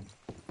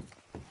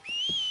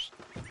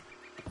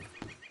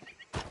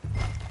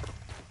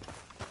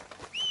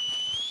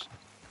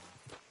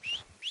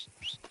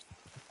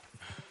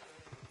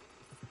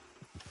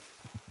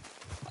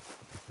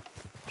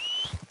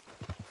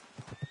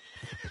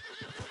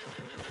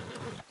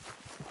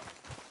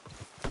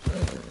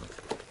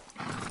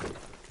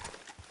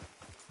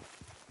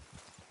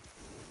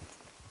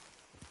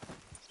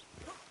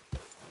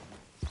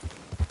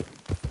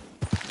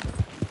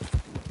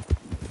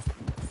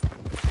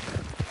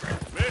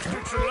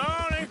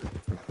 Trelawney,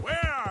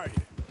 where are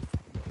you?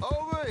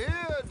 Over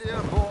here,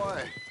 dear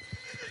boy.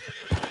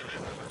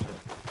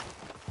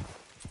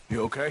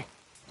 You okay?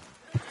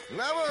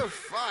 Never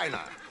finer.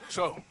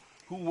 So,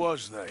 who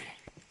was they?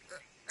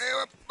 They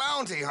were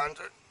bounty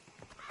hunters.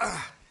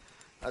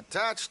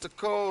 Attached to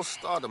Cole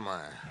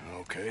Stoudemire.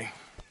 Okay.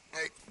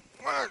 They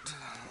weren't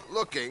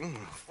looking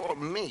for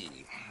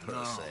me,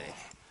 per se.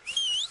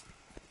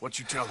 What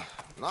you tell them?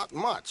 Not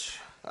much.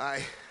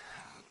 I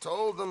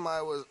told them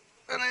I was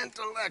an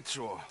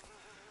intellectual.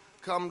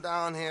 Come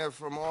down here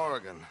from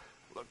Oregon,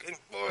 looking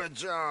for a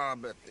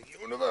job at the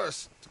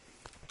university.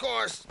 Of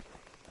course,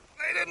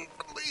 they didn't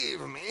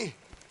believe me.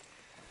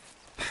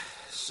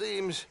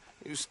 Seems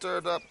you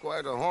stirred up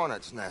quite a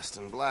hornet's nest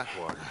in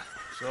Blackwater.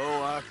 So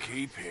I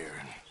keep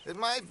hearing. It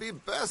might be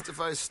best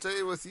if I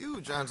stay with you,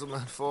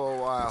 gentlemen, for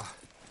a while.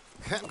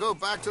 Can't go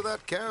back to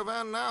that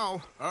caravan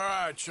now. All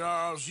right,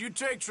 Charles. You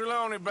take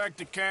Trelawney back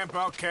to camp.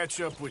 I'll catch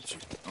up with you.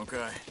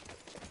 Okay.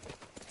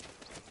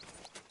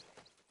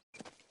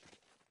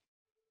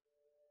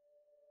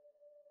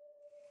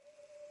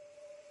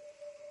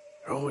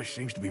 There always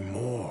seems to be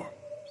more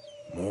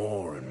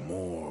and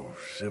more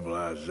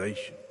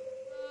civilization.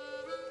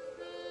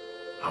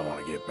 I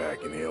want to get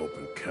back in the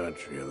open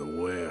country of the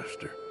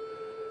West, or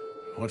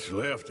what's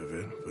left of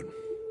it, but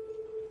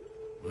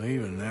well,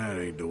 even that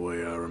ain't the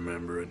way I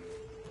remember it.